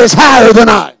rock that is higher than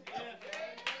I.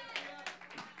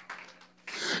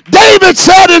 David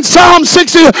said in Psalm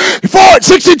 62, he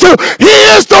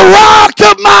is the rock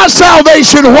of my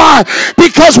salvation. Why?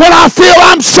 Because when I feel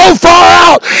I'm so far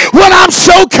out, when I'm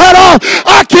so cut off,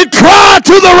 I can cry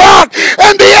to the rock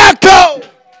and the echo.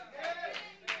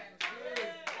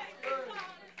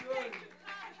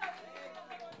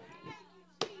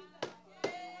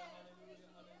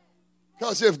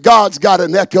 Because if God's got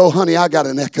an echo, honey, I got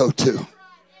an echo too.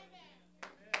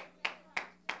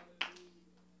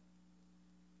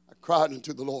 I cried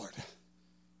unto the Lord,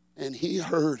 and he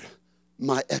heard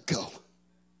my echo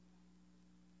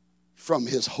from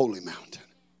his holy mountain.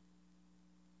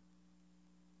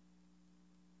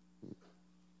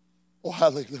 Oh,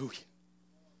 hallelujah.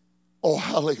 Oh,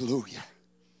 hallelujah.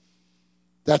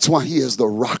 That's why he is the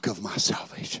rock of my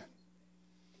salvation.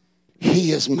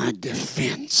 He is my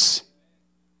defense.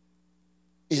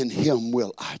 In him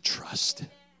will I trust.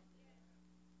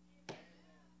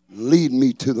 Lead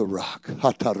me to the rock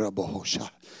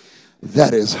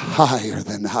that is higher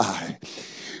than I.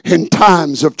 In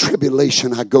times of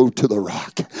tribulation, I go to the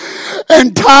rock.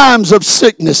 In times of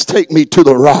sickness, take me to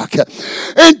the rock.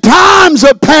 In times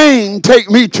of pain, take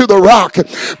me to the rock.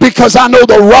 Because I know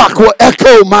the rock will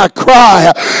echo my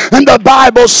cry. And the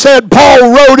Bible said,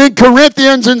 Paul wrote in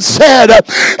Corinthians and said,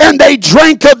 and they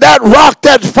drank of that rock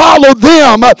that followed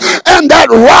them. And that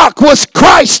rock was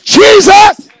Christ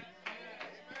Jesus.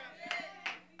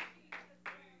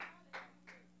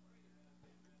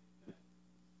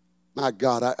 My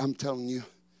God, I'm telling you,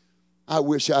 I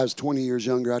wish I was 20 years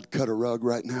younger. I'd cut a rug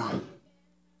right now.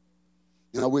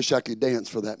 And I wish I could dance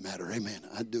for that matter. Amen.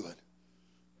 I'd do it.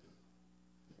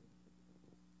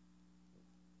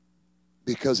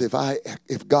 Because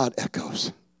if God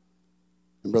echoes,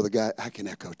 and Brother Guy, I can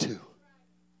echo too.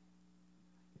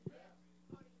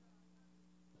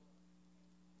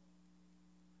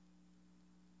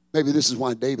 Maybe this is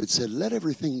why David said, let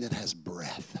everything that has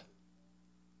breath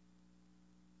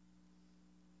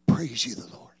praise you, the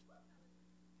Lord.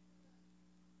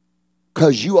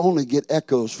 Because you only get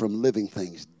echoes from living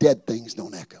things. Dead things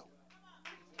don't echo.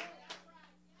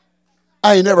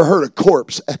 I ain't never heard a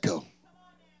corpse echo.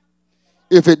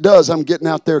 If it does, I'm getting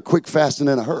out there quick, fast, and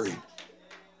in a hurry.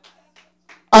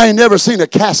 I ain't never seen a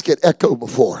casket echo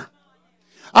before.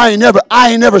 I ain't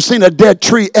never seen a dead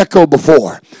tree echo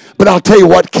before. But I'll tell you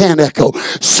what can echo.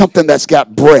 Something that's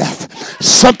got breath.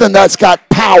 Something that's got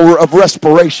power of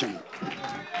respiration.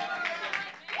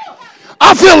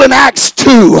 I feel an Acts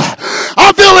 2.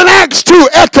 I feel an Acts 2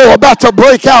 echo about to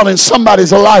break out in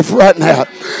somebody's life right now.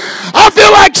 I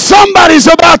feel like somebody's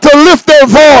about to lift their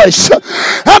voice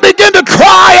and begin to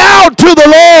cry out to the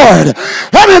Lord.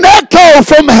 And an echo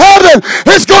from heaven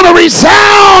is going to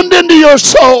resound into your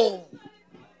soul.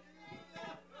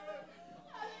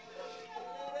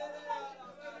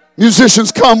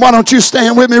 Musicians, come. Why don't you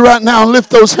stand with me right now and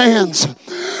lift those hands?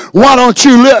 Why don't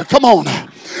you lift? Come on.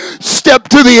 Step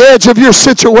to the edge of your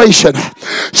situation.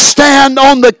 Stand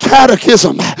on the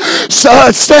catechism.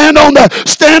 Stand on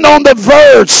the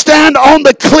verge. Stand on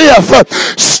the cliff.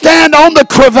 Stand on the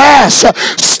crevasse.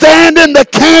 Stand in the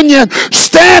canyon.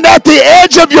 Stand at the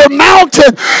edge of your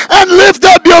mountain and lift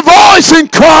up your voice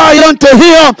and cry unto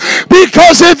him.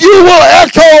 Because if you will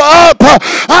echo up,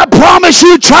 I promise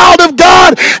you, child of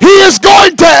God, he is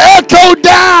going to echo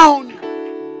down.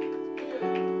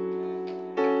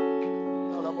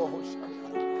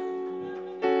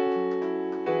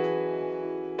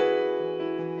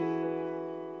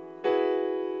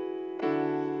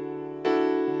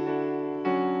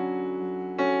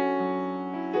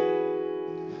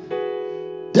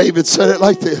 David said it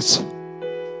like this.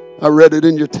 I read it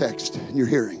in your text, in your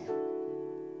hearing.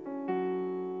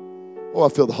 Oh, I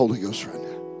feel the Holy Ghost right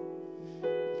now.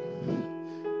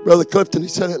 Brother Clifton, he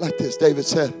said it like this. David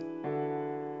said,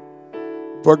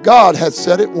 For God hath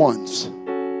said it once,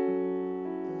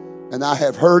 and I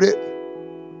have heard it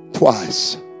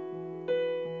twice.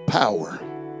 Power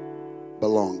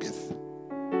belongeth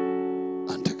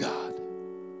unto God.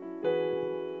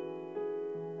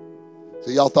 So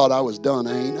y'all thought I was done.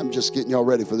 I ain't. I'm just getting y'all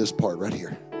ready for this part right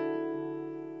here.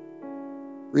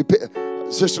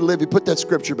 Sister Livy, put that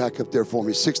scripture back up there for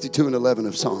me. 62 and 11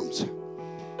 of Psalms.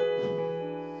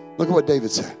 Look at what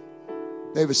David said.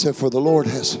 David said, for the Lord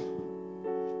has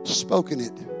spoken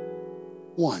it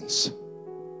once,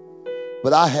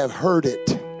 but I have heard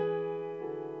it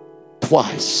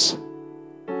twice.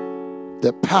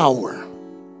 The power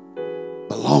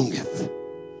belongeth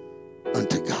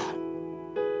unto God.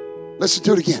 Listen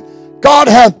to it again. God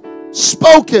hath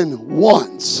spoken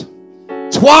once.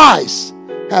 Twice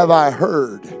have I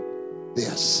heard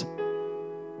this.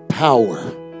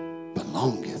 Power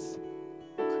belongeth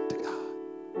unto God.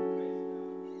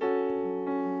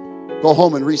 Go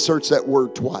home and research that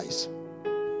word twice.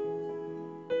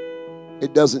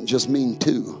 It doesn't just mean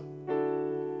two.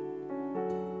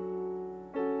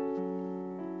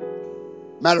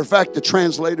 Matter of fact, the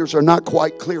translators are not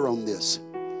quite clear on this.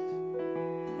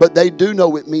 But they do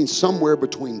know it means somewhere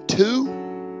between 2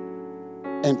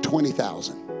 and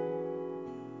 20,000.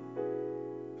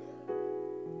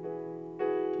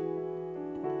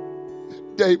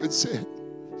 David said,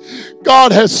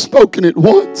 God has spoken it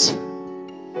once,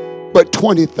 but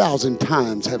 20,000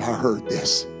 times have I heard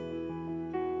this.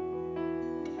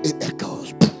 It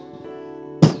echoes.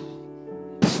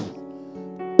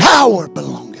 Power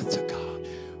belongeth to God.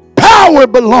 Power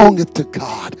belongeth to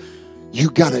God. You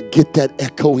got to get that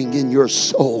echoing in your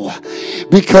soul,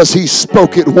 because he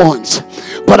spoke it once,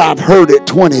 but I've heard it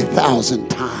 20,000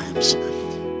 times.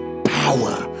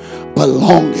 Power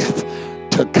belongeth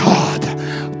to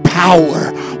God.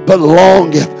 Power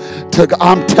belongeth to God.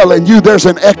 I'm telling you, there's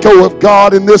an echo of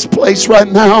God in this place right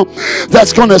now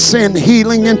that's going to send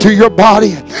healing into your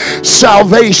body,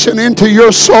 salvation into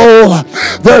your soul.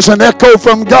 There's an echo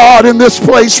from God in this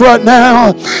place right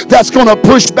now that's going to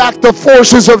push back the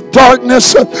forces of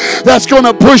darkness, that's going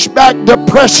to push back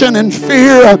depression and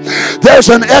fear. There's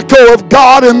an echo of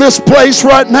God in this place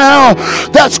right now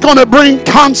that's going to bring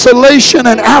consolation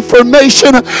and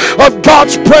affirmation of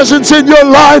God's presence in your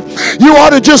life. You ought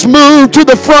to just move to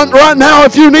the front right now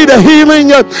if you need a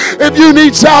healing, if you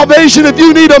need salvation, if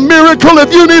you need a miracle,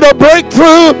 if you need a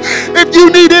breakthrough, if you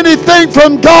need anything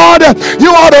from God, you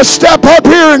ought to step up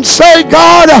here and say,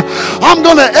 God, I'm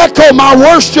going to echo my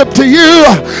worship to you,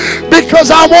 because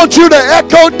I want you to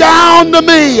echo down to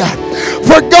me.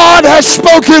 For God has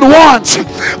spoken once,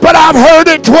 but I've heard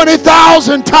it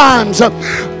 20,000 times.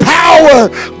 Power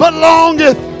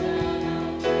belongeth.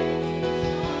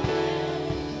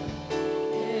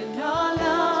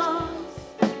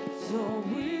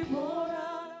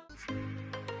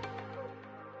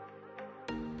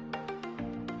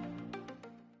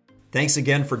 Thanks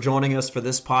again for joining us for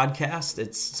this podcast.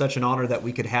 It's such an honor that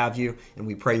we could have you, and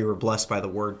we pray you were blessed by the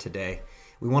word today.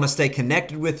 We want to stay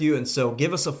connected with you, and so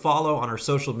give us a follow on our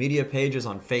social media pages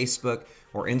on Facebook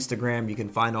or Instagram. You can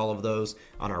find all of those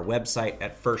on our website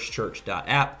at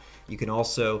firstchurch.app. You can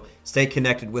also stay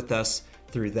connected with us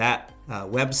through that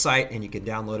website, and you can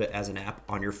download it as an app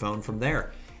on your phone from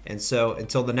there. And so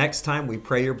until the next time, we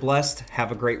pray you're blessed.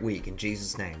 Have a great week in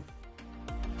Jesus' name.